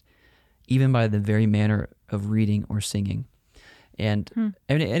text, even by the very manner of reading or singing. And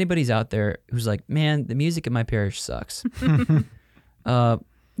anybody's out there who's like, man, the music in my parish sucks.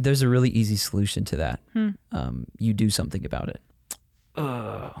 There's a really easy solution to that. You do something about it.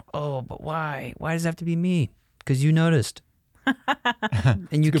 But why? Why does it have to be me? Because you noticed.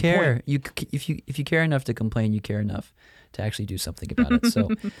 And you care. If you care enough to complain, you care enough to actually do something about it. So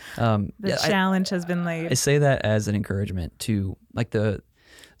the challenge has been laid. I say that as an encouragement to like the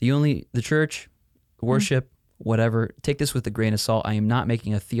church, worship, whatever. Take this with a grain of salt. I am not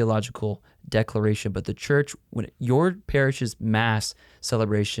making a theological declaration, but the church, when your parish's mass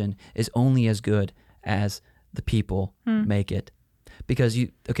celebration is only as good as the people make it, because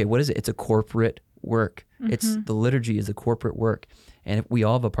what is it? It's a corporate work. It's the liturgy is a corporate work, and we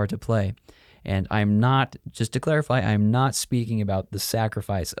all have a part to play. And I'm not, just to clarify, I'm not speaking about the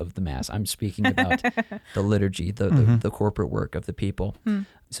sacrifice of the Mass. I'm speaking about the liturgy, the corporate work of the people.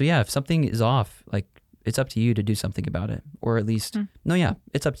 So yeah, if something is off, like it's up to you to do something about it, or at least,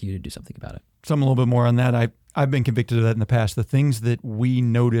 it's up to you to do something about it. Some a little bit more on that. I've been convicted of that in the past. The things that we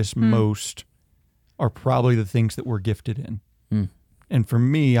notice most are probably the things that we're gifted in. And for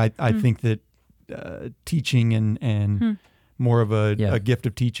me, I think that teaching and more of a gift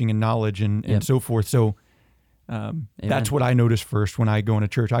of teaching and knowledge and so forth. So that's what I notice first when I go into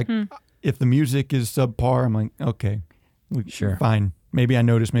church. If the music is subpar, I'm like, okay, fine. Maybe I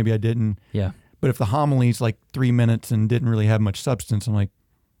noticed, maybe I didn't. Yeah. But if the homily's like 3 minutes and didn't really have much substance, I'm like,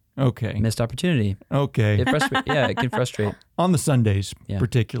 okay. Missed opportunity. Okay. It can frustrate. On the Sundays,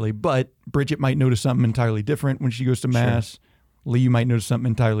 particularly. But Brigitte might notice something entirely different when she goes to Mass. Lee, you might notice something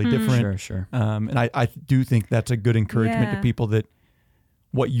entirely different. Sure. And I do think that's a good encouragement to people, that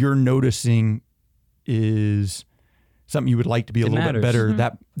what you're noticing is something you would like to be a little bit better.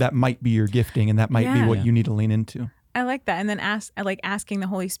 That might be your gifting, and that might be what you need to lean into. I like that. And then asking the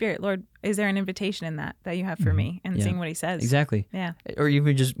Holy Spirit, Lord, is there an invitation in that you have for me? And seeing what he says. Exactly. Yeah. Or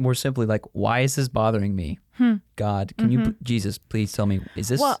even just more simply, like, why is this bothering me? God, can you, Jesus, please tell me, is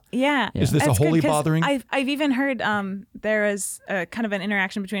this? Well, Is this a holy bothering? I've even heard there was a kind of an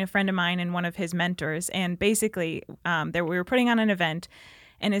interaction between a friend of mine and one of his mentors. And basically, we were putting on an event,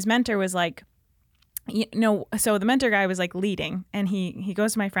 and his mentor was like, so the mentor guy was like leading, and he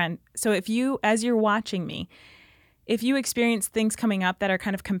goes to my friend, so as you're watching me, if you experience things coming up that are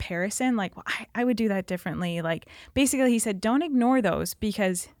kind of comparison, like, well, I would do that differently. Like, basically, he said, don't ignore those,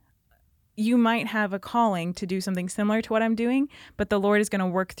 because you might have a calling to do something similar to what I'm doing, but the Lord is going to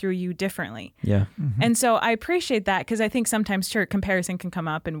work through you differently. Yeah. And so I appreciate that, because I think sometimes comparison can come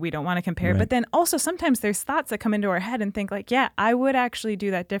up and we don't want to compare. Right. But then also sometimes there's thoughts that come into our head and think like, yeah, I would actually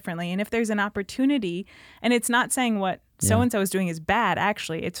do that differently. And if there's an opportunity, and it's not saying what so-and-so is doing is bad,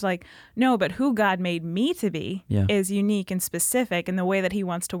 actually. It's like, no, but who God made me to be is unique and specific, and the way that he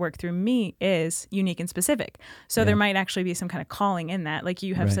wants to work through me is unique and specific. So there might actually be some kind of calling in that. Like,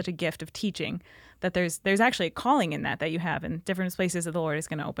 you have such a gift of teaching, that there's actually a calling in that you have, and different places that the Lord is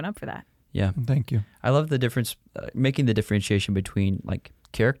going to open up for that. Yeah. Thank you. I love the difference, making the differentiation between like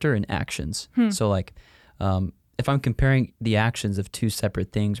character and actions. So like, if I'm comparing the actions of two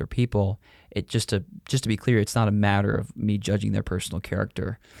separate things or people, it just to be clear, it's not a matter of me judging their personal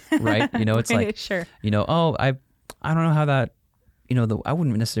character, right? It's like, I don't know how that, I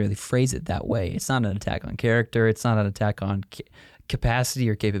wouldn't necessarily phrase it that way. It's not an attack on character. It's not an attack on capacity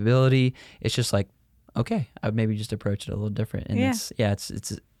or capability. It's just like, okay, I would maybe just approach it a little different. And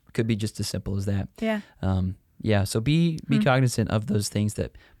it could be just as simple as that. Yeah. So be cognizant of those things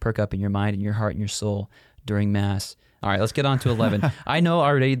that perk up in your mind and your heart and your soul during Mass. All right, let's get on to 11. I know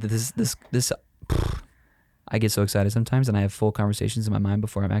already that this I get so excited sometimes, and I have full conversations in my mind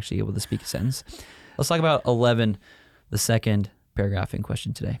before I'm actually able to speak a sentence. Let's talk about 11, the second paragraph in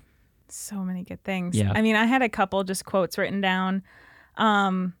question today. So many good things. Yeah. I mean, I had a couple just quotes written down.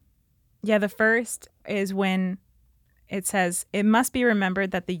 The first is when it says, it must be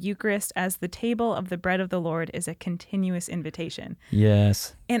remembered that the Eucharist as the table of the bread of the Lord is a continuous invitation.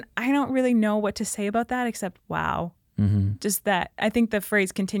 Yes. And I don't really know what to say about that except, wow. Mm-hmm. Just that, I think the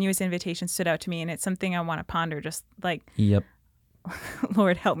phrase continuous invitation stood out to me, and it's something I want to ponder, just like, Yep.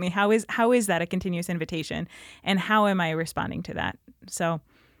 Lord, help me. How is that a continuous invitation? And how am I responding to that? So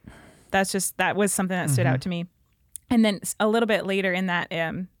that was something that stood out to me. And then a little bit later in that,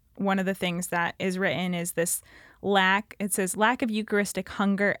 one of the things that is written is this lack. It says, lack of Eucharistic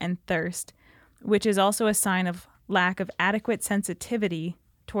hunger and thirst, which is also a sign of lack of adequate sensitivity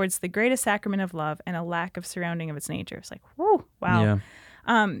towards the greatest sacrament of love and a lack of surrounding of its nature. It's like, whoo, wow.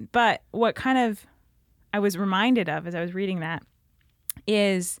 Yeah. But what kind of I was reminded of as I was reading that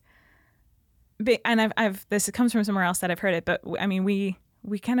is, and this comes from somewhere else that I've heard it, but I mean, we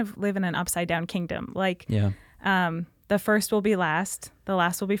kind of live in an upside down kingdom. Like, the first will be last, the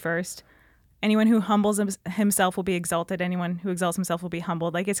last will be first. Anyone who humbles himself will be exalted. Anyone who exalts himself will be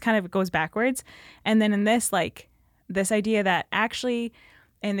humbled. Like, it goes backwards. And then in this, like, this idea that actually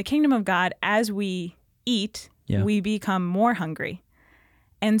in the kingdom of God, as we eat, we become more hungry.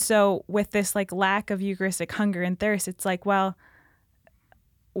 And so with this like lack of Eucharistic hunger and thirst, it's like, well,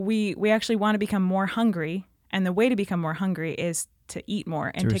 we actually want to become more hungry. And the way to become more hungry is to eat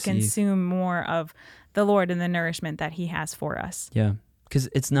more and to consume more of the Lord and the nourishment that he has for us. Yeah. Because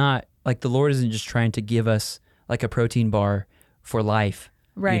it's not like the Lord isn't just trying to give us like a protein bar for life.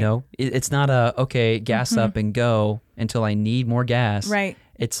 Right. You know, it's not gas up and go until I need more gas. Right.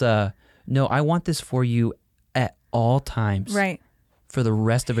 It's no, I want this for you at all times. Right. For the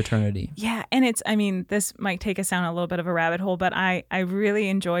rest of eternity. Yeah. And this might take us down a little bit of a rabbit hole, but I really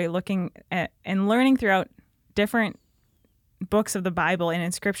enjoy looking at and learning throughout different books of the Bible and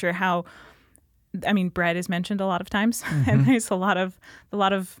in Scripture how, bread is mentioned a lot of times, and there's a lot of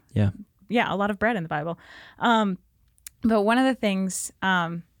bread in the Bible. But one of the things,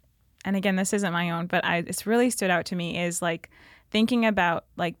 and again, this isn't my own, but it's really stood out to me is like thinking about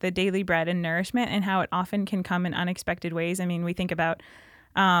like the daily bread and nourishment and how it often can come in unexpected ways. I mean, we think about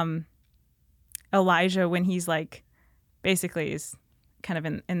Elijah when he's like basically is kind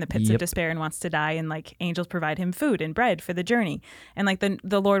of in the pits of despair and wants to die, and like angels provide him food and bread for the journey, and like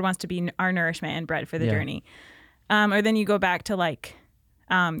the Lord wants to be our nourishment and bread for the journey. Or then you go back to like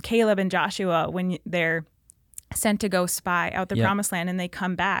Caleb and Joshua when they're sent to go spy out the promised land, and they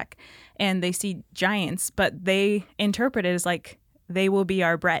come back and they see giants, but they interpret it as like they will be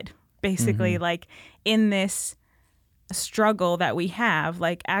our bread, basically. Like in this struggle that we have,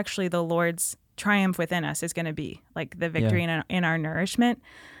 like actually the Lord's triumph within us is going to be like the victory in our nourishment.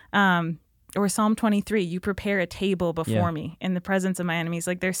 Or Psalm 23, you prepare a table before me in the presence of my enemies.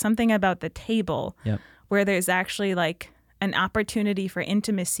 Like there's something about the table where there's actually like an opportunity for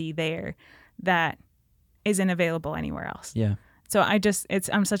intimacy there that isn't available anywhere else. Yeah. So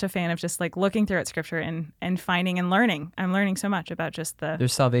I'm such a fan of just like looking throughout Scripture and finding and learning. I'm learning so much about just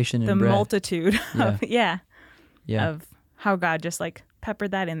there's salvation in the bread. Multitude of how God just like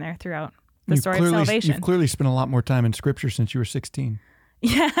peppered that in there throughout the story of salvation. You've clearly spent a lot more time in Scripture since you were 16.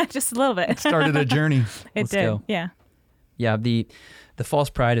 Yeah, just a little bit. It started a journey. Let's go. Yeah. Yeah, the false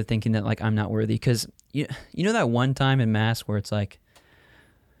pride of thinking that like I'm not worthy, because you know that one time in Mass where it's like,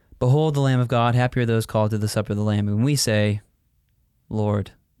 behold the Lamb of God, happy are those called to the supper of the Lamb. And we say,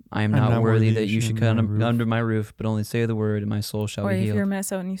 Lord, I am not worthy that you should come under my roof, but only say the word and my soul shall be healed. Or if you're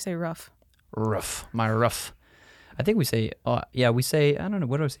Minnesotan, you say rough. Rough, my rough. I think we say, we say, I don't know,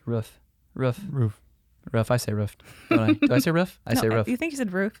 what do I say, roof? Roof. Rough, I say roof. Do I say roof? I say roof. You think you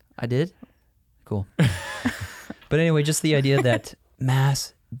said roof? I did? Cool. But anyway, just the idea that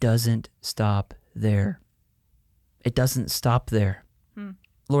Mass doesn't stop there. It doesn't stop there.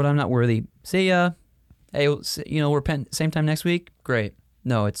 Lord, I'm not worthy. Say, hey, we'll repent same time next week? Great.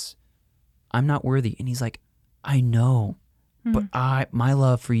 No, it's, I'm not worthy. And he's like, I know, but my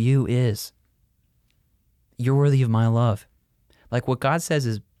love for you is, you're worthy of my love. Like what God says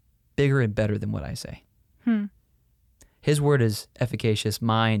is bigger and better than what I say. His word is efficacious.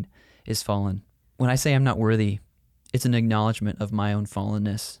 Mine is fallen. When I say I'm not worthy, it's an acknowledgement of my own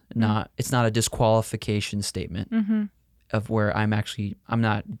fallenness. It's not a disqualification statement of where I'm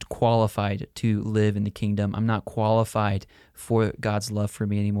not qualified to live in the kingdom. I'm not qualified for God's love for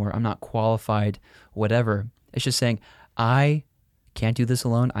me anymore. I'm not qualified, whatever. It's just saying, I can't do this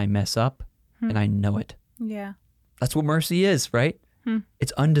alone. I mess up and I know it. Yeah. That's what mercy is, right?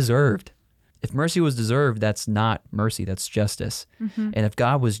 It's undeserved. If mercy was deserved, that's not mercy, that's justice. And if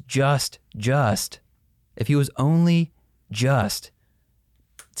God was just, if he was only just,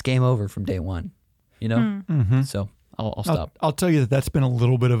 it's game over from day one, you know? So I'll stop. I'll tell you that's been a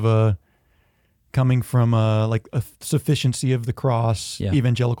little bit of a coming from a sufficiency of the cross,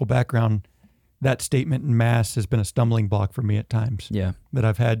 evangelical background, that statement in Mass has been a stumbling block for me at times. Yeah. That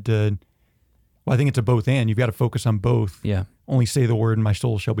I've had to, I think it's a both and. You've got to focus on both. Yeah. Only say the word and my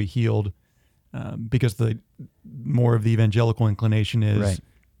soul shall be healed. Because the more of the evangelical inclination is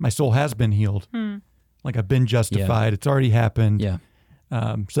my soul has been healed. Like I've been justified. Yeah. It's already happened. Yeah.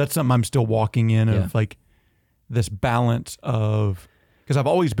 So that's something I'm still walking in of like this balance of, because I've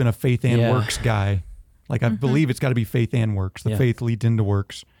always been a faith and works guy. Like I believe it's got to be faith and works. The faith leads into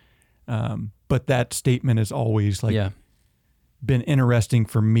works. But that statement has always like been interesting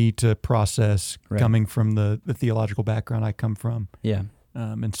for me to process coming from the theological background I come from. Yeah.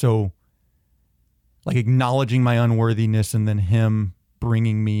 And so like acknowledging my unworthiness and then him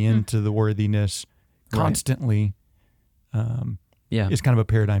bringing me into the worthiness constantly is kind of a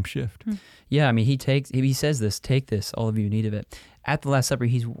paradigm shift. Yeah, I mean, he says this, take this, all of you need of it. At the Last Supper,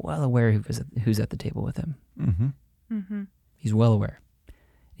 he's well aware who's at the table with him. He's well aware.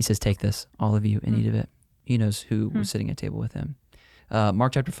 He says, take this, all of you, and eat of it. He knows who was sitting at table with him.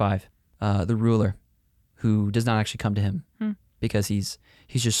 Mark chapter 5, the ruler who does not actually come to him because he's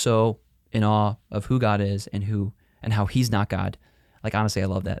just so in awe of who God is and how he's not God. Like, honestly, I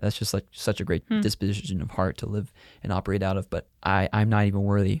love that. That's just like such a great disposition of heart to live and operate out of. But I'm not even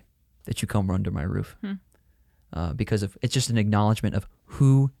worthy that you come under my roof because it's just an acknowledgement of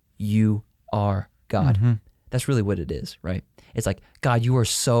who you are, God. That's really what it is, right? It's like, God, you are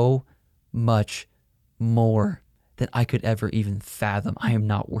so much more than I could ever even fathom. I am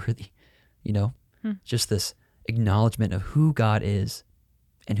not worthy, Just this acknowledgement of who God is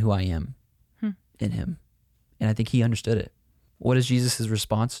and who I am in him. And I think he understood it. What is Jesus'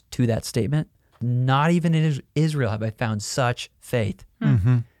 response to that statement? Not even in Israel have I found such faith.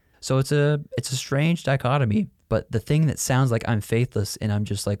 So it's a strange dichotomy, but the thing that sounds like I'm faithless and I'm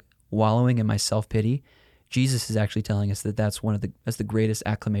just like wallowing in my self-pity, Jesus is actually telling us that that's the greatest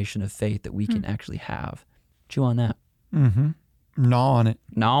acclamation of faith that we can actually have. Chew on that. Gnaw on it.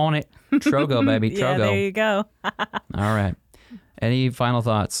 Gnaw on it. Trogo, baby. Trogo. Yeah, there you go. All right. Any final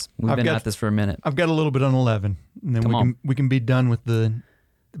thoughts? We've been at this for a minute. I've got a little bit on 11, and then we can be done with the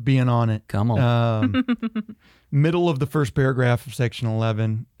being on it. Come on. Middle of the first paragraph of section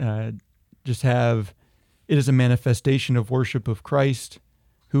 11, just have, it is a manifestation of worship of Christ,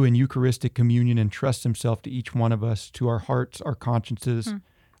 who in Eucharistic communion entrusts himself to each one of us, to our hearts, our consciences,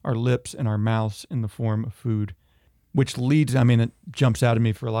 our lips, and our mouths in the form of food, which leads, it jumps out at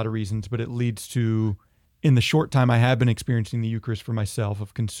me for a lot of reasons, but it leads to, in the short time I have been experiencing the Eucharist for myself,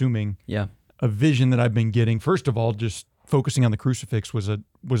 of consuming a vision that I've been getting. First of all, just focusing on the crucifix was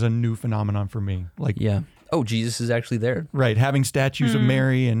a new phenomenon for me. Oh, Jesus is actually there. Right. Having statues of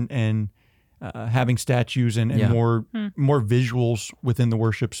Mary and having statues and more visuals within the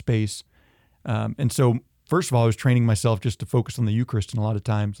worship space. And so, first of all, I was training myself just to focus on the Eucharist, and a lot of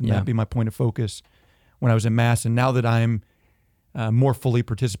times, and that'd be my point of focus when I was in Mass. And now that I'm more fully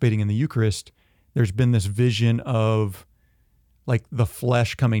participating in the Eucharist, there's been this vision of like the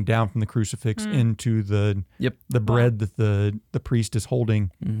flesh coming down from the crucifix into the bread that the priest is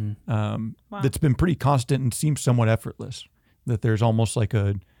holding. That's been pretty constant and seems somewhat effortless. That there's almost like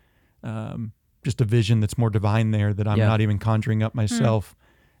a just a vision that's more divine there that I'm not even conjuring up myself.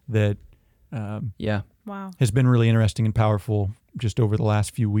 That has been really interesting and powerful just over the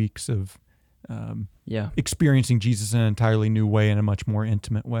last few weeks of experiencing Jesus in an entirely new way, in a much more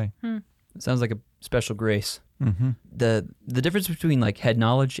intimate way. It sounds like a special grace. The difference between like head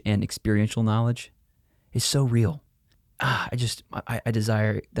knowledge and experiential knowledge is so real. I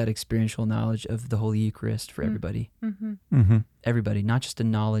desire that experiential knowledge of the Holy Eucharist for everybody. Everybody, not just a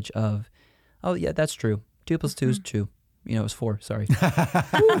knowledge of, oh yeah, that's true. 2 + 2 is 2. It's 4. Sorry.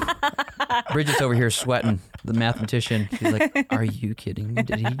 Brigitte's over here sweating. The mathematician. She's like, "Are you kidding me?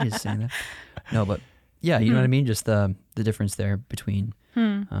 Did he just say that?" No, but yeah, you know what I mean. Just the difference there between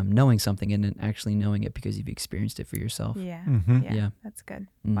knowing something and then actually knowing it because you've experienced it for yourself. Yeah, that's good.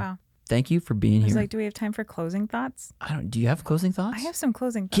 Wow. Thank you for being here. Do we have time for closing thoughts? Do you have closing thoughts? I have some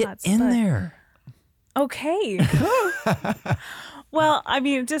closing thoughts. Get in there. Okay. Well,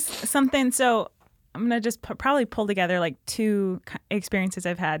 just something. So I'm going to just probably pull together like 2 experiences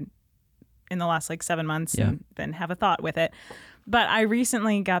I've had in the last 7 months and then have a thought with it. But I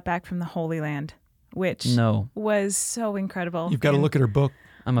recently got back from the Holy Land, which was so incredible. You've got to look at her book.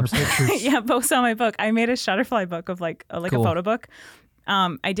 I'm obsessed. Yeah, both saw my book. I made a Shutterfly book of a photo book.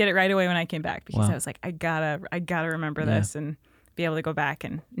 I did it right away when I came back because I was like, I gotta remember this and be able to go back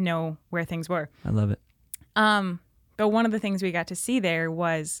and know where things were. I love it. But one of the things we got to see there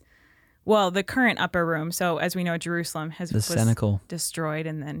was well, the current upper room. So as we know, Jerusalem was destroyed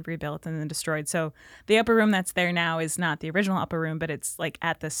and then rebuilt and then destroyed. So the upper room that's there now is not the original upper room, but it's like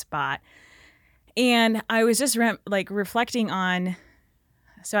at the spot. And I was just reflecting on,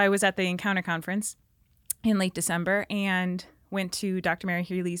 so I was at the Encounter Conference in late December and went to Dr. Mary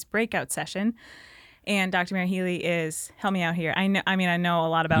Healy's breakout session. And Dr. Mary Healy is, help me out here. I know a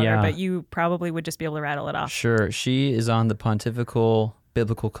lot about her, but you probably would just be able to rattle it off. Sure. She is on the Pontifical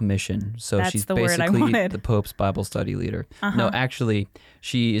Biblical Commission. So That's she's the word I basically wanted. the Pope's Bible study leader. Uh-huh. No, actually,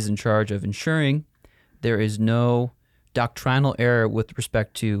 she is in charge of ensuring there is no doctrinal error with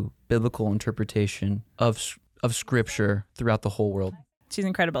respect to biblical interpretation of Scripture throughout the whole world. She's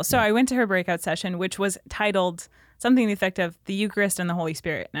incredible. So I went to her breakout session, which was titled something to the effect of The Eucharist and the Holy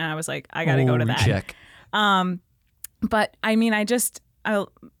Spirit. And I was like, I got to go to that. Check. But I mean,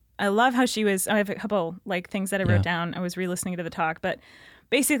 I love how she was. I have a couple things that I wrote down. I was re-listening to the talk, but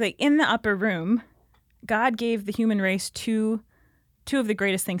basically in the upper room, God gave the human race two of the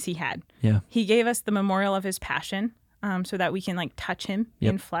greatest things he had. Yeah. He gave us the memorial of his passion, so that we can touch him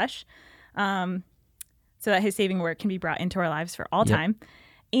in flesh, so that his saving work can be brought into our lives for all time.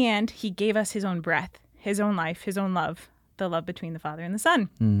 And he gave us his own breath, his own life, his own love, the love between the Father and the Son.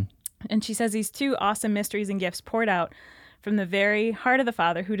 Mm. And she says these two awesome mysteries and gifts poured out from the very heart of the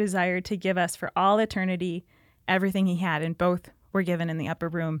Father, who desired to give us for all eternity everything he had, and both were given in the upper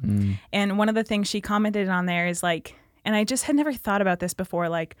room. Mm. And one of the things she commented on there is and I just had never thought about this before,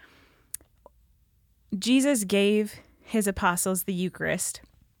 Jesus gave his apostles the Eucharist,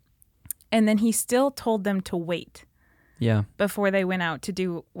 and then he still told them to wait before they went out to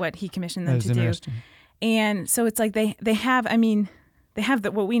do what he commissioned them to do. And so it's they have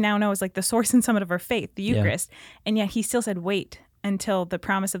what we now know is the source and summit of our faith, the Eucharist. And yet he still said, wait until the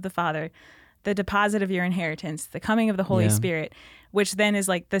promise of the Father, the deposit of your inheritance, the coming of the Holy Spirit, which then is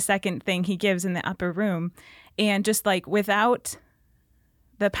the second thing he gives in the upper room. And just without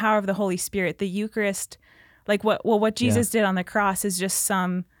the power of the Holy Spirit, the Eucharist, what Jesus did on the cross is just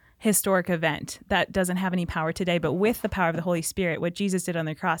some historic event that doesn't have any power today. But with the power of the Holy Spirit, what Jesus did on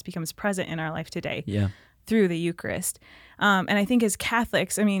the cross becomes present in our life today. Yeah. Through the Eucharist. And I think as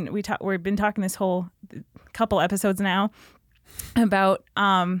Catholics, we've been talking this whole couple episodes now about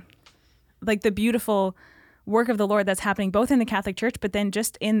the beautiful work of the Lord that's happening both in the Catholic Church, but then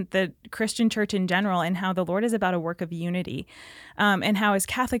just in the Christian church in general, and how the Lord is about a work of unity, and how as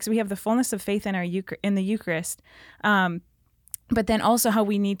Catholics we have the fullness of faith in in the Eucharist, but then also how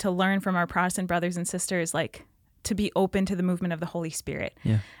we need to learn from our Protestant brothers and sisters to be open to the movement of the Holy Spirit.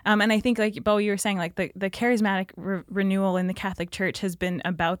 Yeah. And I think Bo, you were saying the charismatic renewal in the Catholic Church has been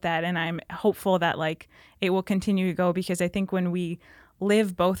about that, and I'm hopeful that it will continue to go, because I think when we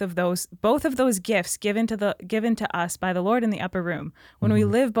live both of those gifts given to us by the Lord in the upper room, when we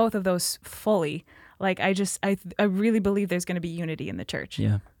live both of those fully, I really believe there's going to be unity in the church.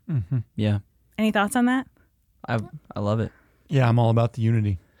 Yeah. Mm-hmm. Yeah. Any thoughts on that? I love it. Yeah, I'm all about the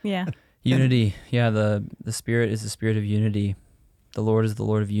unity. Yeah. Unity. Yeah, the Spirit is the Spirit of unity. The Lord is the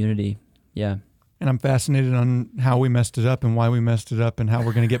Lord of unity. Yeah. And I'm fascinated on how we messed it up and why we messed it up and how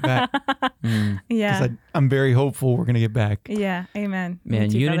we're going to get back. Yeah. Because I'm very hopeful we're going to get back. Yeah. Amen.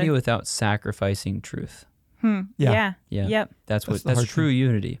 Man, unity without sacrificing truth. Yeah. Yep. That's true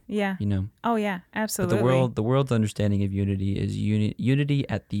unity. Yeah. Oh yeah, absolutely. But the world's understanding of unity is unity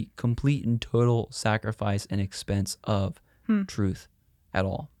at the complete and total sacrifice and expense of truth at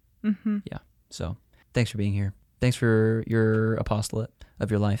all. Mm-hmm. Yeah. So thanks for being here. Thanks for your apostolate of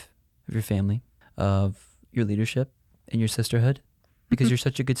your life, of your family, of your leadership and your sisterhood, because you're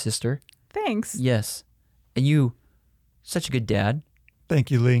such a good sister. Thanks. Yes. And you, such a good dad. Thank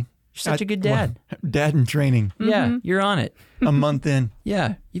you, Lee. You're such a good dad. Dad in training. Yeah, you're on it. A month in.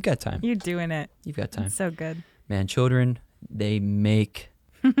 Yeah, you've got time. You're doing it. You've got time. It's so good. Man, children, they make...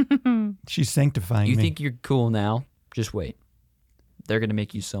 She's sanctifying me. You think you're cool now? Just wait. They're going to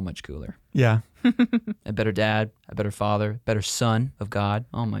make you so much cooler. Yeah. A better dad, a better father, better son of God.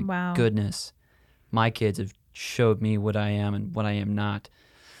 Oh my goodness. My kids have showed me what I am and what I am not.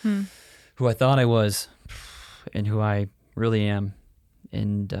 Who I thought I was and who I really am.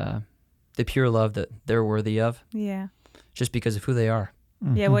 And the pure love that they're worthy of. Yeah. Just because of who they are.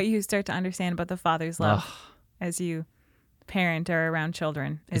 Mm-hmm. Yeah, what you start to understand about the Father's love as you parent or around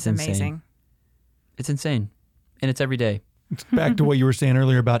children is amazing. It's insane. And it's every day. It's back to what you were saying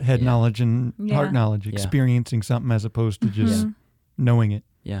earlier about head knowledge and heart knowledge, experiencing something as opposed to just knowing it.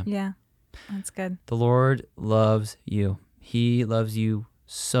 Yeah. Yeah. That's good. The Lord loves you. He loves you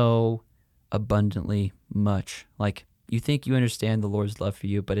so abundantly much. You think you understand the Lord's love for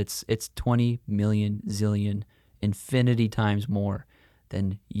you, but it's 20 million zillion infinity times more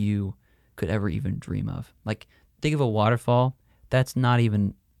than you could ever even dream of. Like, think of a waterfall. That's not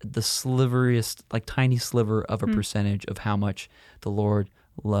even the sliveriest, like tiny sliver of a percentage of how much the Lord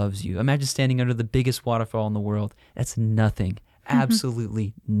loves you. Imagine standing under the biggest waterfall in the world. That's nothing,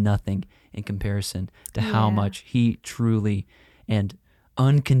 absolutely nothing in comparison to how much he truly and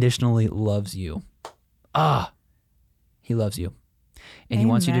unconditionally loves you. He loves you. And he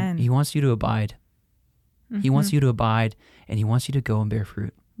wants you to abide. He wants you to abide, and he wants you to go and bear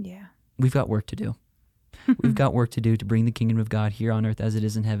fruit. Yeah. We've got work to do. We've got work to do to bring the kingdom of God here on earth as it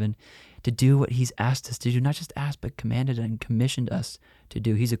is in heaven, to do what he's asked us to do, not just asked, but commanded and commissioned us to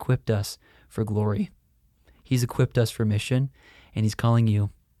do. He's equipped us for glory. He's equipped us for mission, and he's calling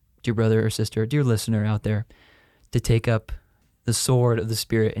you, dear brother or sister, dear listener out there, to take up the sword of the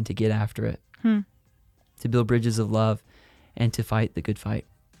Spirit and to get after it, to build bridges of love and to fight the good fight.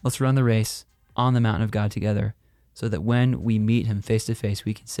 Let's run the race on the mountain of God together so that when we meet him face to face,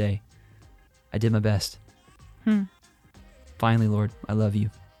 we can say, I did my best. Finally, Lord, I love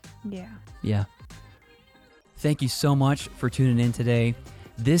you. Yeah. Thank you so much for tuning in today.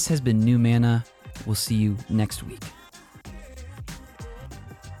 This has been New Manna. We'll see you next week.